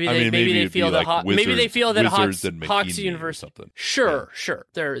do. Maybe I mean, maybe they it'd feel be that like maybe they feel that Wizards Hawks and Hawks McKinney or University. something. Sure.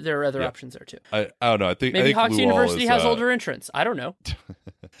 There are other options there too. I don't know. I think Hawks Luol University is, has older entrants. I don't know.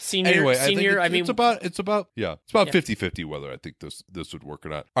 Senior. Anyway, I think mean, it's about 50-50 whether I think this would work or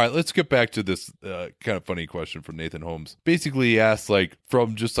not. All right, let's get back to this kind of funny question from Nathan Holmes. Basically, he asked, like,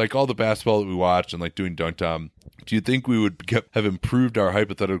 from just like all the basketball that we watch and like doing Dunk Time, do you think we would have improved our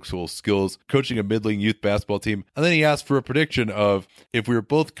hypothetical skills coaching a middling youth basketball team? And then he asked for a prediction of if we were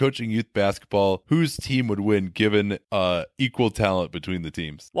both coaching youth basketball, whose team would win given equal talent between the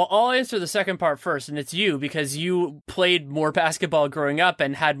teams? Well, I'll answer the second part first, and it's you because you played more basketball growing up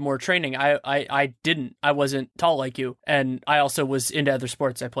and had more training. I didn't. I wasn't tall like you, and I also was into other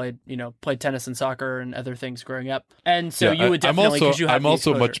sports. I played tennis and soccer and other things growing up, and so you would definitely because you have I'm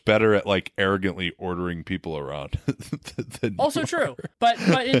also much better at like arrogantly ordering people around. than also true, but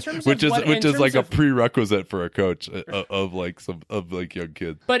in terms which of is like a prerequisite for a coach of young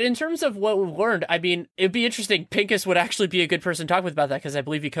kids. But in terms of what we've learned, I mean, it'd be interesting. Pincus would actually be a good person to talk with about that because I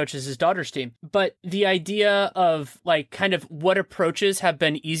believe he coaches his daughter's team. But the idea of like kind of what approaches have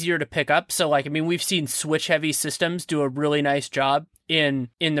been easier to pick up. So like, I mean, we've seen switch heavy systems do a really nice job in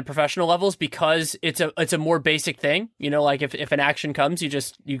the professional levels because it's a more basic thing. Like if an action comes,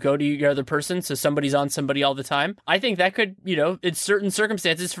 you go to your other person, so somebody's on somebody all the time. I think that could, in certain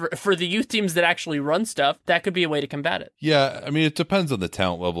circumstances for the youth teams that actually run stuff, that could be a way to combat it. Yeah, I mean, it depends on the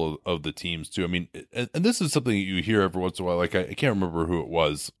talent level of the teams too. I mean, and this is something you hear every once in a while. Like I can't remember who it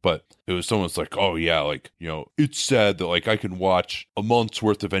was, but it was someone's like, oh yeah, like, it's sad that like I can watch a month's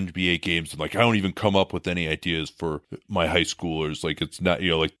worth of NBA games and like I don't even come up with any ideas for my high schoolers. Like it's not,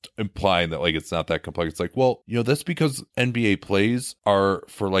 like implying that like it's not that complex. It's like, well, that's because NBA plays are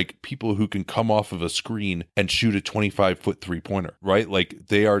for like people who can come off of a screen and shoot a 25-foot 3-pointer, right? Like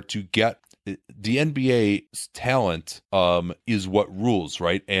they are to get the NBA's talent is what rules,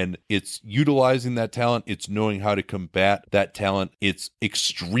 right? And it's utilizing that talent. It's knowing how to combat that talent. It's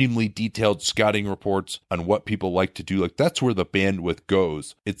extremely detailed scouting reports on what people like to do. Like that's where the bandwidth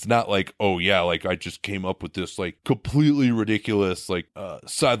goes. It's not like, oh yeah, like I just came up with this like completely ridiculous like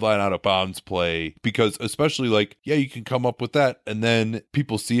sideline out of bounds play, because especially like, yeah, you can come up with that and then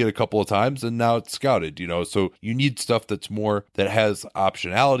people see it a couple of times and now it's scouted, so you need stuff that's more that has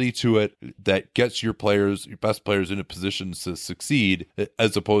optionality to it, that gets your best players into positions to succeed,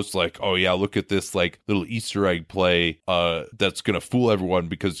 as opposed to like, oh yeah, look at this like little Easter egg play that's gonna fool everyone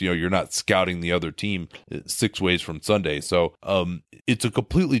because you're not scouting the other team 6 ways from Sunday. So it's a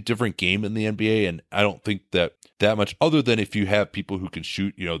completely different game in the NBA, and I don't think that much, other than if you have people who can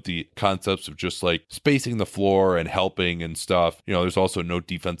shoot, the concepts of just like spacing the floor and helping and stuff. There's also no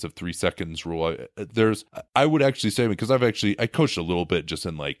defensive 3 seconds rule. I would actually say, because I coached a little bit just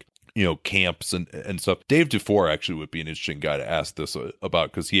in like camps and stuff. Dave DeFore actually would be an interesting guy to ask this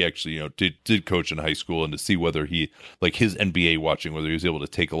about, because he actually did coach in high school, and to see whether he like his NBA watching, whether he was able to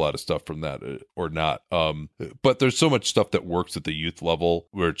take a lot of stuff from that or not. But there's so much stuff that works at the youth level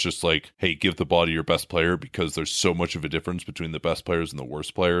where it's just like, hey, give the ball to your best player, because there's so much of a difference between the best players and the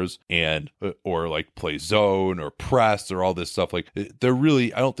worst players, and or like play zone or press or all this stuff. Like they're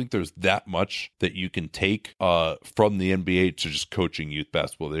really, I don't think there's that much that you can take from the NBA to just coaching youth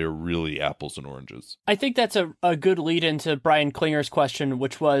basketball. They're really apples and oranges. I think that's a good lead into Brian Klinger's question,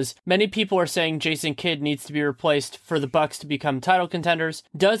 which was, many people are saying Jason Kidd needs to be replaced for the Bucks to become title contenders.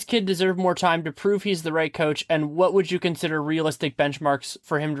 Does Kidd deserve more time to prove he's the right coach? And what would you consider realistic benchmarks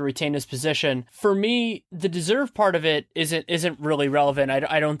for him to retain his position? For me, the deserve part of it isn't really relevant.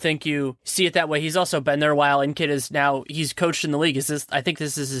 I don't think you see it that way. He's also been there a while, and Kidd he's coached in the league. I think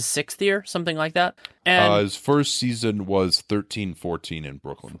this is his 6th year, something like that. And his first season was 13-14 in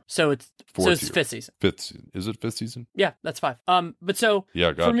Brooklyn. So it's Fourth year. fifth season. Fifth season. Is it fifth season? Yeah, that's 5. But so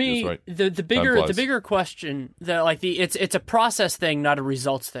Yeah, God, for me, that's the right. bigger question, it's a process thing, not a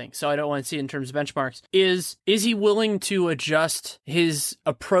results thing. So I don't want to see it in terms of benchmarks. Is he willing to adjust his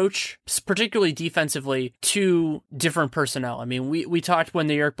approach, particularly defensively, to different personnel? I mean, we talked when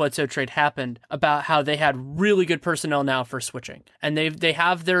the Eric Bledsoe trade happened about how they had really good personnel now for switching, and they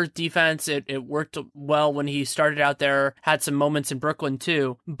have their defense. It worked well when he started out there. Had some moments in Brooklyn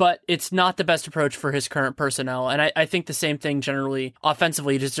too, but it's not the best approach for his current personnel. And I think the same thing generally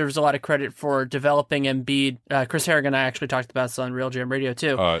offensively. He deserves a lot of credit for developing Embiid. Chris Harrigan and I actually talked about this on Real Jam Radio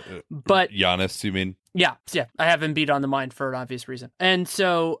too. But Giannis, you mean? Yeah, I have Embiid on the mind for an obvious reason. And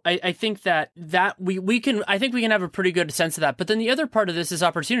so I think that we can have a pretty good sense of that. But then the other part of this is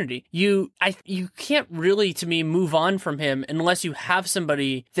opportunity. You can't really, to me, move on from him unless you have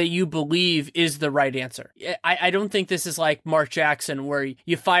somebody that you believe is the right answer. I don't think this is like Mark Jackson where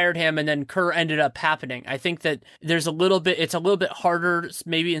you fired him and then Kerr ended up happening. I think that it's a little bit harder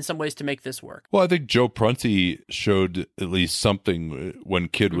maybe in some ways to make this work. Well, I think Joe Prunty showed at least something when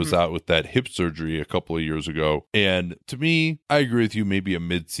Kidd was out with that hip surgery a couple of years ago. And to me, I agree with you, maybe a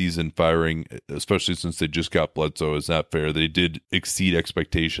mid-season firing, especially since they just got Bledsoe, is not fair. They did exceed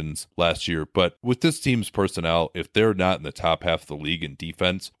expectations last year. But with this team's personnel, if they're not in the top half of the league in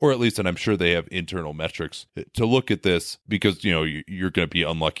defense, or at least, and I'm sure they have internal metrics to look at this, because, you know, you're going to be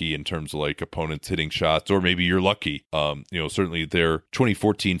unlucky in terms of like opponents hitting shots, or maybe you're lucky. Certainly their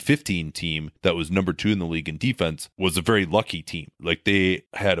 2014-15 team that was number 2 in the league in defense was a very lucky team. Like they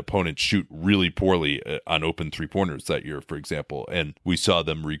had opponents shoot really poorly on open three-pointers that year, for example, and we saw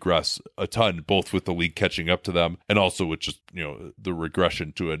them regress a ton, both with the league catching up to them and also with just, the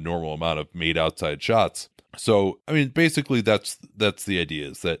regression to a normal amount of made outside shots. So, I mean, basically that's the idea,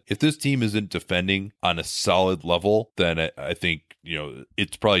 is that if this team isn't defending on a solid level, then I think,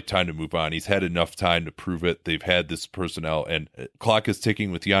 it's probably time to move on. He's had enough time to prove it. They've had this personnel, and clock is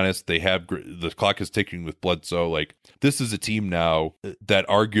ticking with Giannis. The clock is ticking with Bledsoe. Like, this is a team now that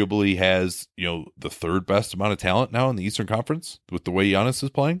arguably has, the third best amount of talent now in the Eastern Conference with the way Giannis is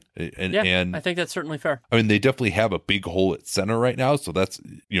playing. And I think that's certainly fair. I mean, they definitely have a big hole at center right now. So that's,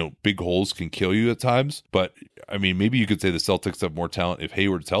 big holes can kill you at times. But I mean, maybe you could say the Celtics have more talent if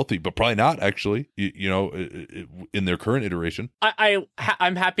Hayward's healthy, but probably not actually, in their current iteration.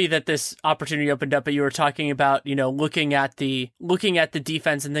 I'm happy that this opportunity opened up, but you were talking about, looking at the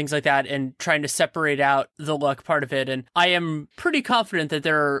defense and things like that and trying to separate out the luck part of it. And I am pretty confident that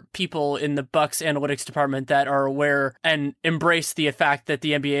there are people in the Bucks analytics department that are aware and embrace the fact that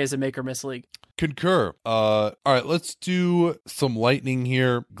the NBA is a make or miss league. Concur. All right, let's do some lightning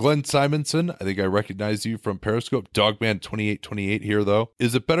here. Glenn Simonson, I think I recognize you from Periscope. Dogman2828 here, though.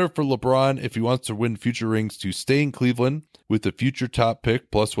 Is it better for LeBron, if he wants to win future rings, to stay in Cleveland with the future top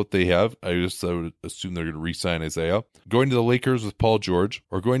pick plus what they have? I would assume they're going to re-sign Isaiah. Going to the Lakers with Paul George,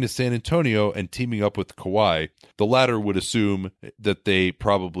 or going to San Antonio and teaming up with Kawhi? The latter would assume that they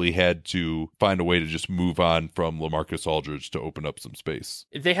probably had to find a way to just move on from LaMarcus Aldridge to open up some space.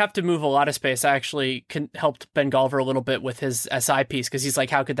 They have to move a lot of space. I actually helped Ben Golliver a little bit with his SI piece, because he's like,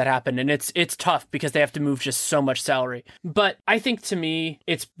 how could that happen? And it's tough because they have to move just so much salary. But I think, to me,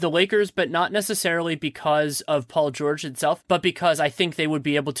 it's the Lakers, but not necessarily because of Paul George itself, but because I think they would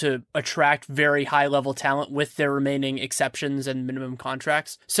be able to attract very high level talent with their remaining exceptions and minimum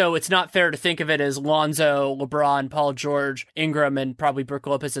contracts. So it's not fair to think of it as Lonzo, LeBron, Paul George, Ingram, and probably Brook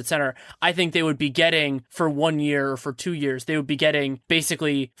Lopez at center. I think they would be getting, for 1 year or for 2 years, they would be getting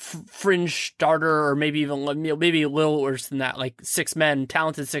basically fringe starter, or maybe a little worse than that, like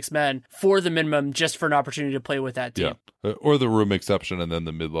talented six men for the minimum, just for an opportunity to play with that team. Yeah. Or the room exception and then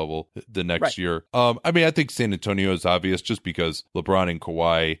the mid-level the next year. I mean, I think San Antonio is obvious just because LeBron and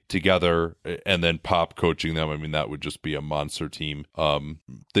Kawhi together and then Pop coaching them. I mean, that would just be a monster team.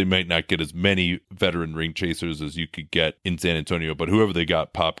 They might not get as many veteran ring chasers as you could get in San Antonio, but whoever they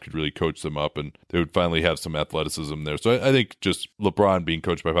got, Pop could really coach them up, and they would finally have some athleticism there. So I think just LeBron being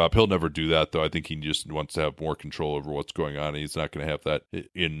coached by Pop, he'll never do that, though. I think he just wants to have more control over what's going on, and he's not going to have that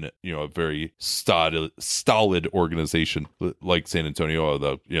in a very stolid organization like San Antonio,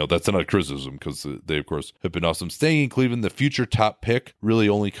 although that's not a criticism, because they of course have been awesome. Staying in Cleveland, the future top pick really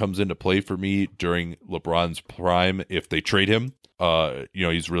only comes into play for me during LeBron's prime if they trade him.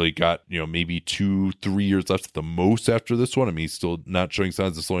 He's really got, maybe 2-3 years left at the most after this one. I mean, he's still not showing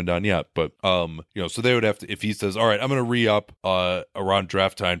signs of slowing down yet, but, so they would have to, if he says, all right, I'm going to re-up around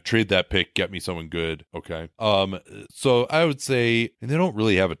draft time, trade that pick, get me someone good. Okay. So I would say, and they don't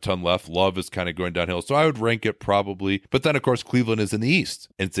really have a ton left. Love is kind of going downhill. So I would rank it probably, but then of course, Cleveland is in the East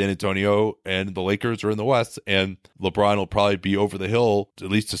and San Antonio and the Lakers are in the West, and LeBron will probably be over the hill, at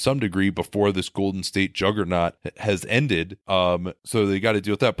least to some degree, before this Golden State juggernaut has ended. So they got to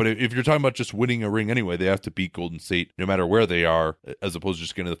deal with that. But if you're talking about just winning a ring anyway, they have to beat Golden State no matter where they are, as opposed to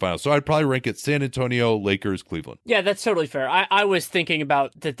just getting to the finals. So I'd probably rank it San Antonio, Lakers, Cleveland. Yeah, that's totally fair. I was thinking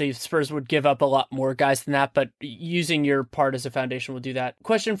about that the Spurs would give up a lot more guys than that, but using your part as a foundation will do that.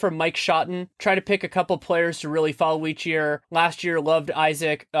 Question from Mike Shotton. Try to pick a couple players to really follow each year. Last year, loved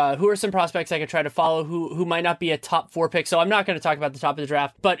Isaac. Who are some prospects I could try to follow who might not be a top 4 pick? So I'm not going to talk about the top of the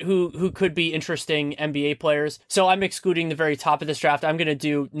draft, but who could be interesting NBA players. So I'm excluding the very top of this draft. I'm going to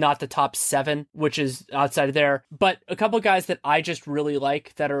do not the top 7, which is outside of there, but a couple guys that I just really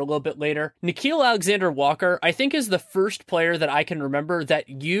like that are a little bit later. Nickeil Alexander-Walker, I think, is the first player that I can remember that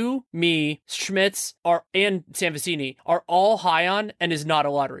you, me, Schmitz, and Sam Vecini are all high on and is not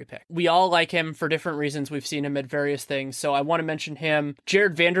a lottery pick. We all like him for different reasons. We've seen him at various things, so I want to mention him.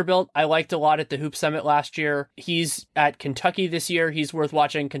 Jared Vanderbilt, I liked a lot at the Hoop Summit last year. He's at Kentucky this year. He's worth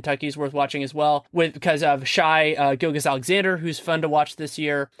watching. Kentucky's worth watching as well, because of Shai Gilgeous-Alexander, who's fun to watch this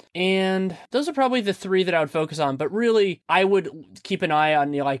year. And those are probably the 3 that I would focus on, but really, I would keep an eye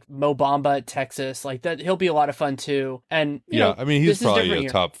on like Mo Bamba at Texas. Like that, he'll be a lot of fun too. And I mean, he's probably a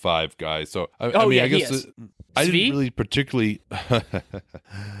top 5 guy. So I mean, I guess I didn't really particularly.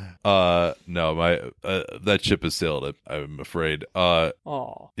 No, that ship has sailed. I'm afraid. Yeah,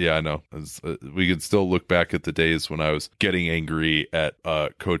 I know. We can still look back at the days when I was getting angry at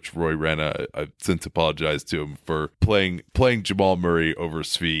Coach Roy Rena. I've since apologized to him for playing Jamal Murray over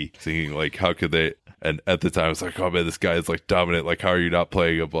Svi, thinking like, how could they? And at the time, I was like, oh man, this guy is like dominant. Like, how are you not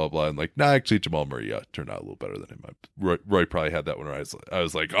playing a blah, blah? And like, nah, actually, Jamal Murray turned out a little better than him. Roy probably had that one right. I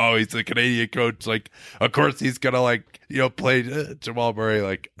was like, oh, he's a Canadian coach. Like, of course he's going to play Jamal Murray.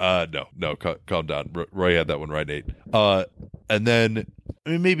 Like, no, calm down. Roy had that one right, Nate. And then,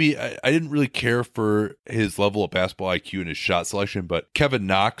 I mean, maybe I didn't really care for his level of basketball IQ and his shot selection, but Kevin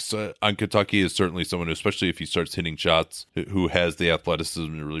Knox on Kentucky is certainly someone who, especially if he starts hitting shots, who has the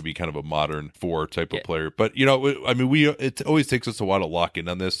athleticism to really be kind of a modern 4 type of player. But, I mean, it always takes us a while to lock in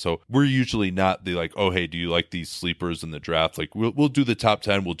on this. So we're usually not the like, oh, hey, do you like these sleepers in the draft? Like we'll do the top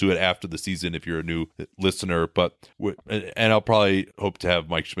 10. We'll do it after the season if you're a new listener. But, and I'll probably hope to have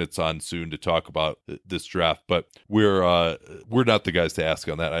Mike Schmitz on soon to talk about this draft. But we're not the guys to ask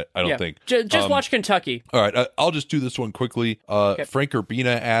on that. I don't think. Just watch Kentucky. All right. I'll just do this one quickly. Okay. Frank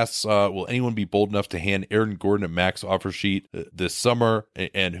Urbina asks, will anyone be bold enough to hand Aaron Gordon a max offer sheet this summer?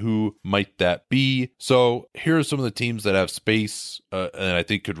 And who might that be? So here are some of the teams that have space and I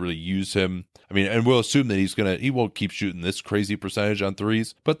think could really use him. I mean, and we'll assume that he won't keep shooting this crazy percentage on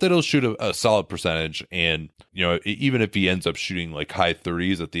threes, but that he'll shoot a solid percentage. And, even if he ends up shooting like high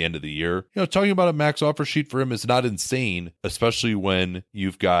 30s at the end of the year, talking about a max offer sheet for him is not insane, especially when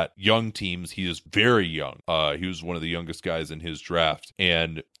you've got young teams. He is very young. He was one of the youngest guys in his draft.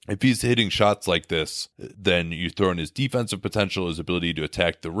 And if he's hitting shots like this, then you throw in his defensive potential, his ability to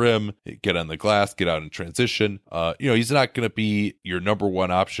attack the rim, get on the glass, get out in transition. He's not going to be your number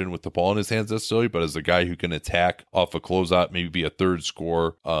 1 option with the ball in his hands necessarily, but as a guy who can attack off a closeout, maybe be a third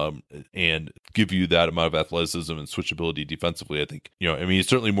scorer, and give you that amount of athleticism and switchability defensively, I think, he's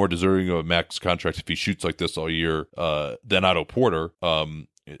certainly more deserving of a max contract if he shoots like this all year than Otto Porter.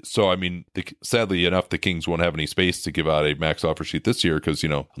 So, I mean, sadly enough, the Kings won't have any space to give out a max offer sheet this year because,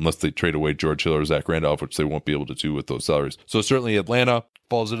 unless they trade away George Hill or Zach Randolph, which they won't be able to do with those salaries. So certainly Atlanta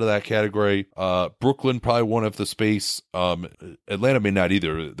falls into that category. Brooklyn probably won't have the space. Atlanta may not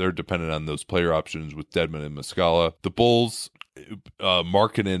either. They're dependent on those player options with Dedmon and Muscala. The Bulls,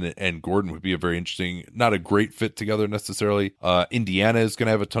 Markkanen and Gordon would be a very interesting, not a great fit together necessarily. Indiana is going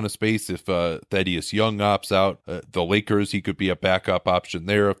to have a ton of space if Thaddeus Young opts out. The Lakers, he could be a backup option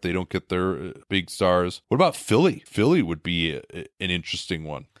there if they don't get their big stars. What about Philly? Philly would be an interesting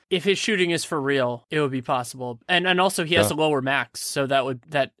one. If his shooting is for real, it would be possible. And also he has a lower max, so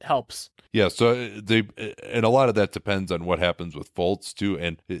that helps. Yeah, so and a lot of that depends on what happens with Fultz too.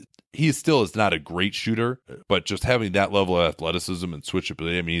 And he still is not a great shooter, but just having that level of athleticism and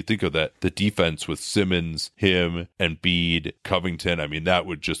switchability. I mean, you think of that, the defense with Simmons, him, and Embiid, Covington. I mean, that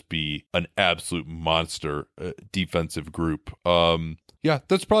would just be an absolute monster defensive group. Yeah,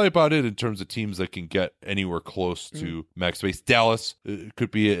 that's probably about it in terms of teams that can get anywhere close to max space. Dallas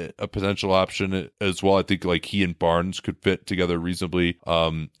could be a potential option as well. I think like he and Barnes could fit together reasonably.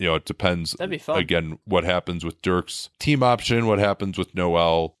 It depends. That'd be fun. Again, what happens with Dirk's team option, what happens with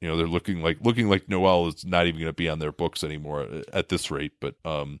Noel. They're looking like Noel is not even going to be on their books anymore at this rate. But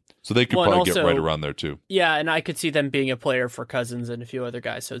so they could probably get right around there too. Yeah, and I could see them being a player for Cousins and a few other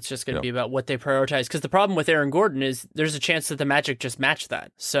guys. So it's just going to be about what they prioritize. Because the problem with Aaron Gordon is there's a chance that the Magic just match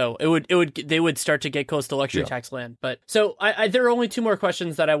that. So they would start to get close to luxury tax land. But so there are only two more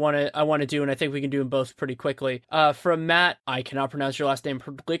questions that I want to do, and I think we can do them both pretty quickly. From Matt, I cannot pronounce your last name,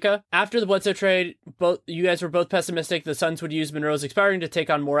 Perlica. After the Bledsoe trade, you guys were both pessimistic. The Suns would use Monroe's expiring to take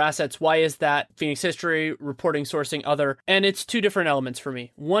on more assets. Why is that? Phoenix history, reporting, sourcing, other. And it's two different elements for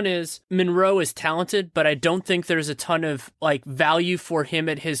me. One is Monroe is talented, but I don't think there's a ton of value for him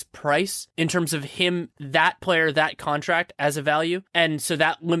at his price in terms of him, that player, that contract as a value. And so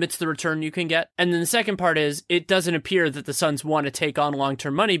that limits the return you can get. And then the second part is it doesn't appear that the Suns want to take on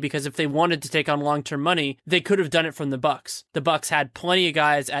long-term money, because if they wanted to take on long-term money, they could have done it from the Bucks. The Bucks had plenty of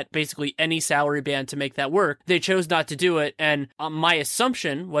guys at basically any salary band to make that work. They chose not to do it. And my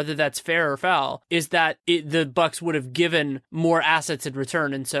assumption, whether that's fair or foul, is that the Bucks would have given more assets in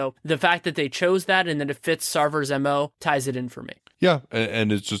return. And so the fact that they chose that and that it fits Sarver's MO ties it in for me. Yeah,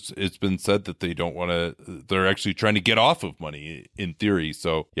 and it's been said that they don't want to, they're actually trying to get off of money in theory.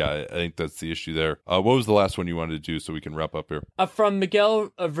 So yeah, I think that's the issue there. What was the last one you wanted to do so we can wrap up here? From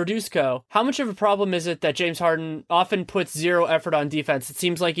Miguel Verduzco, how much of a problem is it that James Harden often puts zero effort on defense? It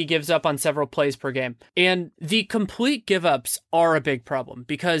seems like he gives up on several plays per game. And the complete give-ups are a big problem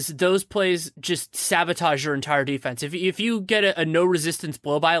because those plays just sabotage your entire defense. If you get a no-resistance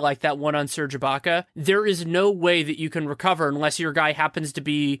blow-by like that one on Serge Ibaka, there is no way that you can recover unless your guy happens to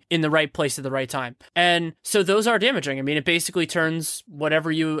be in the right place at the right time. And so those are damaging. I mean, it basically turns whatever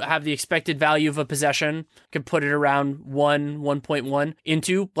you have the expected value of a possession, could put it around 1.1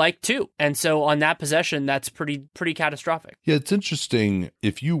 into 2. And so on that possession, that's pretty catastrophic. Yeah, it's interesting.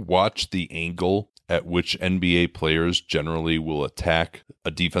 If you watch the angle at which NBA players generally will attack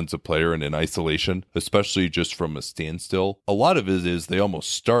a defensive player in isolation, especially just from a standstill, a lot of it is they almost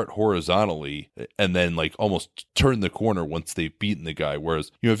start horizontally and then almost turn the corner once they've beaten the guy.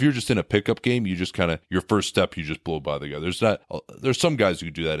 Whereas, if you're just in a pickup game, you just your first step, you just blow by the guy. There's some guys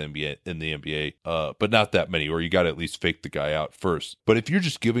who do that in the NBA, but not that many, or you got to at least fake the guy out first. But if you're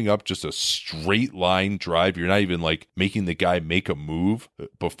just giving up just a straight line drive, you're not even making the guy make a move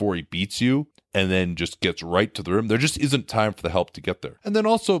before he beats you, and then just gets right to the rim, there just isn't time for the help to get there. And then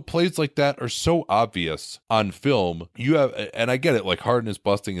also plays like that are so obvious on film. You have, and I get it, Harden is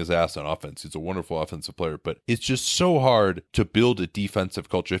busting his ass on offense. He's a wonderful offensive player, but it's just so hard to build a defensive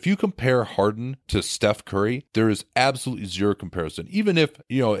culture. If you compare Harden to Steph Curry, there is absolutely zero comparison. Even if,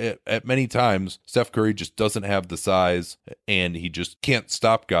 at many times, Steph Curry just doesn't have the size and he just can't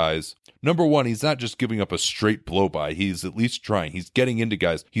stop guys. Number one, he's not just giving up a straight blow by. He's at least trying. He's getting into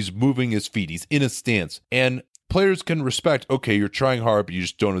guys. He's moving his feet. He's in a stance. And players can respect, okay, you're trying hard, but you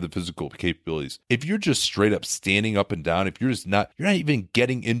just don't have the physical capabilities. If you're just straight up standing up and down, if you're not even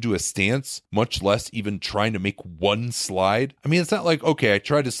getting into a stance, much less even trying to make one slide. I mean, it's not okay, I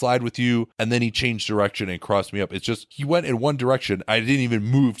tried to slide with you and then he changed direction and crossed me up. It's just, he went in one direction. I didn't even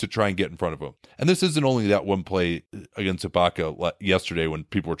move to try and get in front of him. And this isn't only that one play against Ibaka yesterday when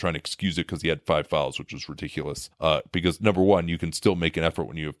people were trying to excuse it because he had 5 fouls, which was ridiculous. Because number one, you can still make an effort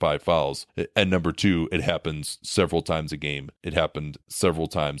when you have 5 fouls. And number two, it happens several times a game. It happened several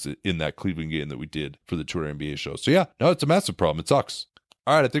times in that Cleveland game that we did for the Twitter NBA show. So yeah, no, it's a massive problem. It sucks.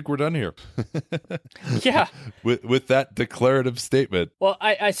 All right, I think we're done here. Yeah. With that declarative statement. Well,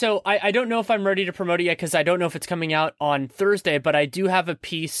 I don't know if I'm ready to promote it yet because I don't know if it's coming out on Thursday, but I do have a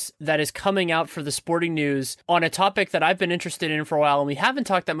piece that is coming out for the Sporting News on a topic that I've been interested in for a while, and we haven't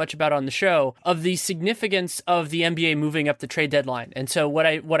talked that much about on the show, of the significance of the NBA moving up the trade deadline. And so what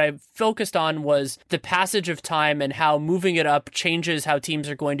I focused on was the passage of time and how moving it up changes how teams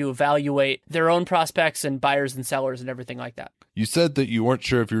are going to evaluate their own prospects and buyers and sellers and everything like that. You said that you weren't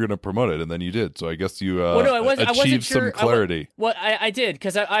sure if you were going to promote it, and then you did. So I guess you achieved some clarity. I did,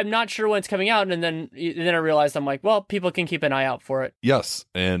 because I'm not sure when it's coming out, and then I realized people can keep an eye out for it. Yes,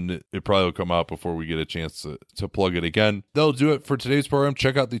 and it probably will come out before we get a chance to plug it again. That'll do it for today's program.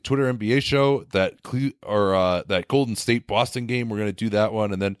 Check out the Twitter NBA show, that Golden State Boston game. We're going to do that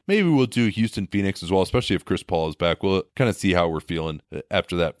one, and then maybe we'll do Houston Phoenix as well, especially if Chris Paul is back. We'll kind of see how we're feeling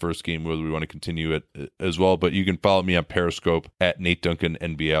after that first game, whether we want to continue it as well. But you can follow me on Periscope at Nate Duncan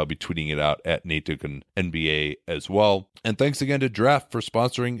NBA. I'll be tweeting it out at Nate Duncan NBA as well. And thanks again to Draft for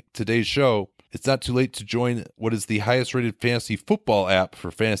sponsoring today's show. It's not too late to join what is the highest rated fantasy football app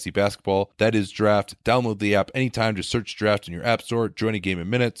for fantasy basketball. That is Draft. Download the app anytime. Just search Draft in your app store, join a game in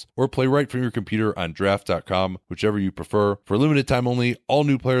minutes, or play right from your computer on draft.com, whichever you prefer. For a limited time only, all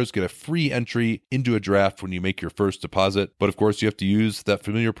new players get a free entry into a draft when you make your first deposit. But of course, you have to use that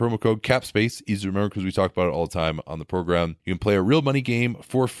familiar promo code CAPSPACE. Easy to remember because we talk about it all the time on the program. You can play a real money game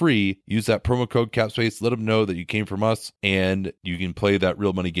for free. Use that promo code CAPSPACE. Let them know that you came from us, and you can play that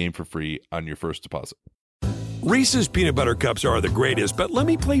real money game for free on your first deposit. Reese's peanut butter cups are the greatest, but let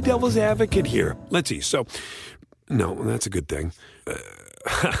me play devil's advocate here. Let's see. So, no, that's a good thing.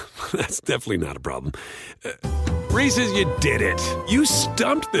 That's definitely not a problem. Reese's, you did it. You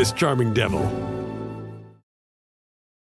stumped this charming devil.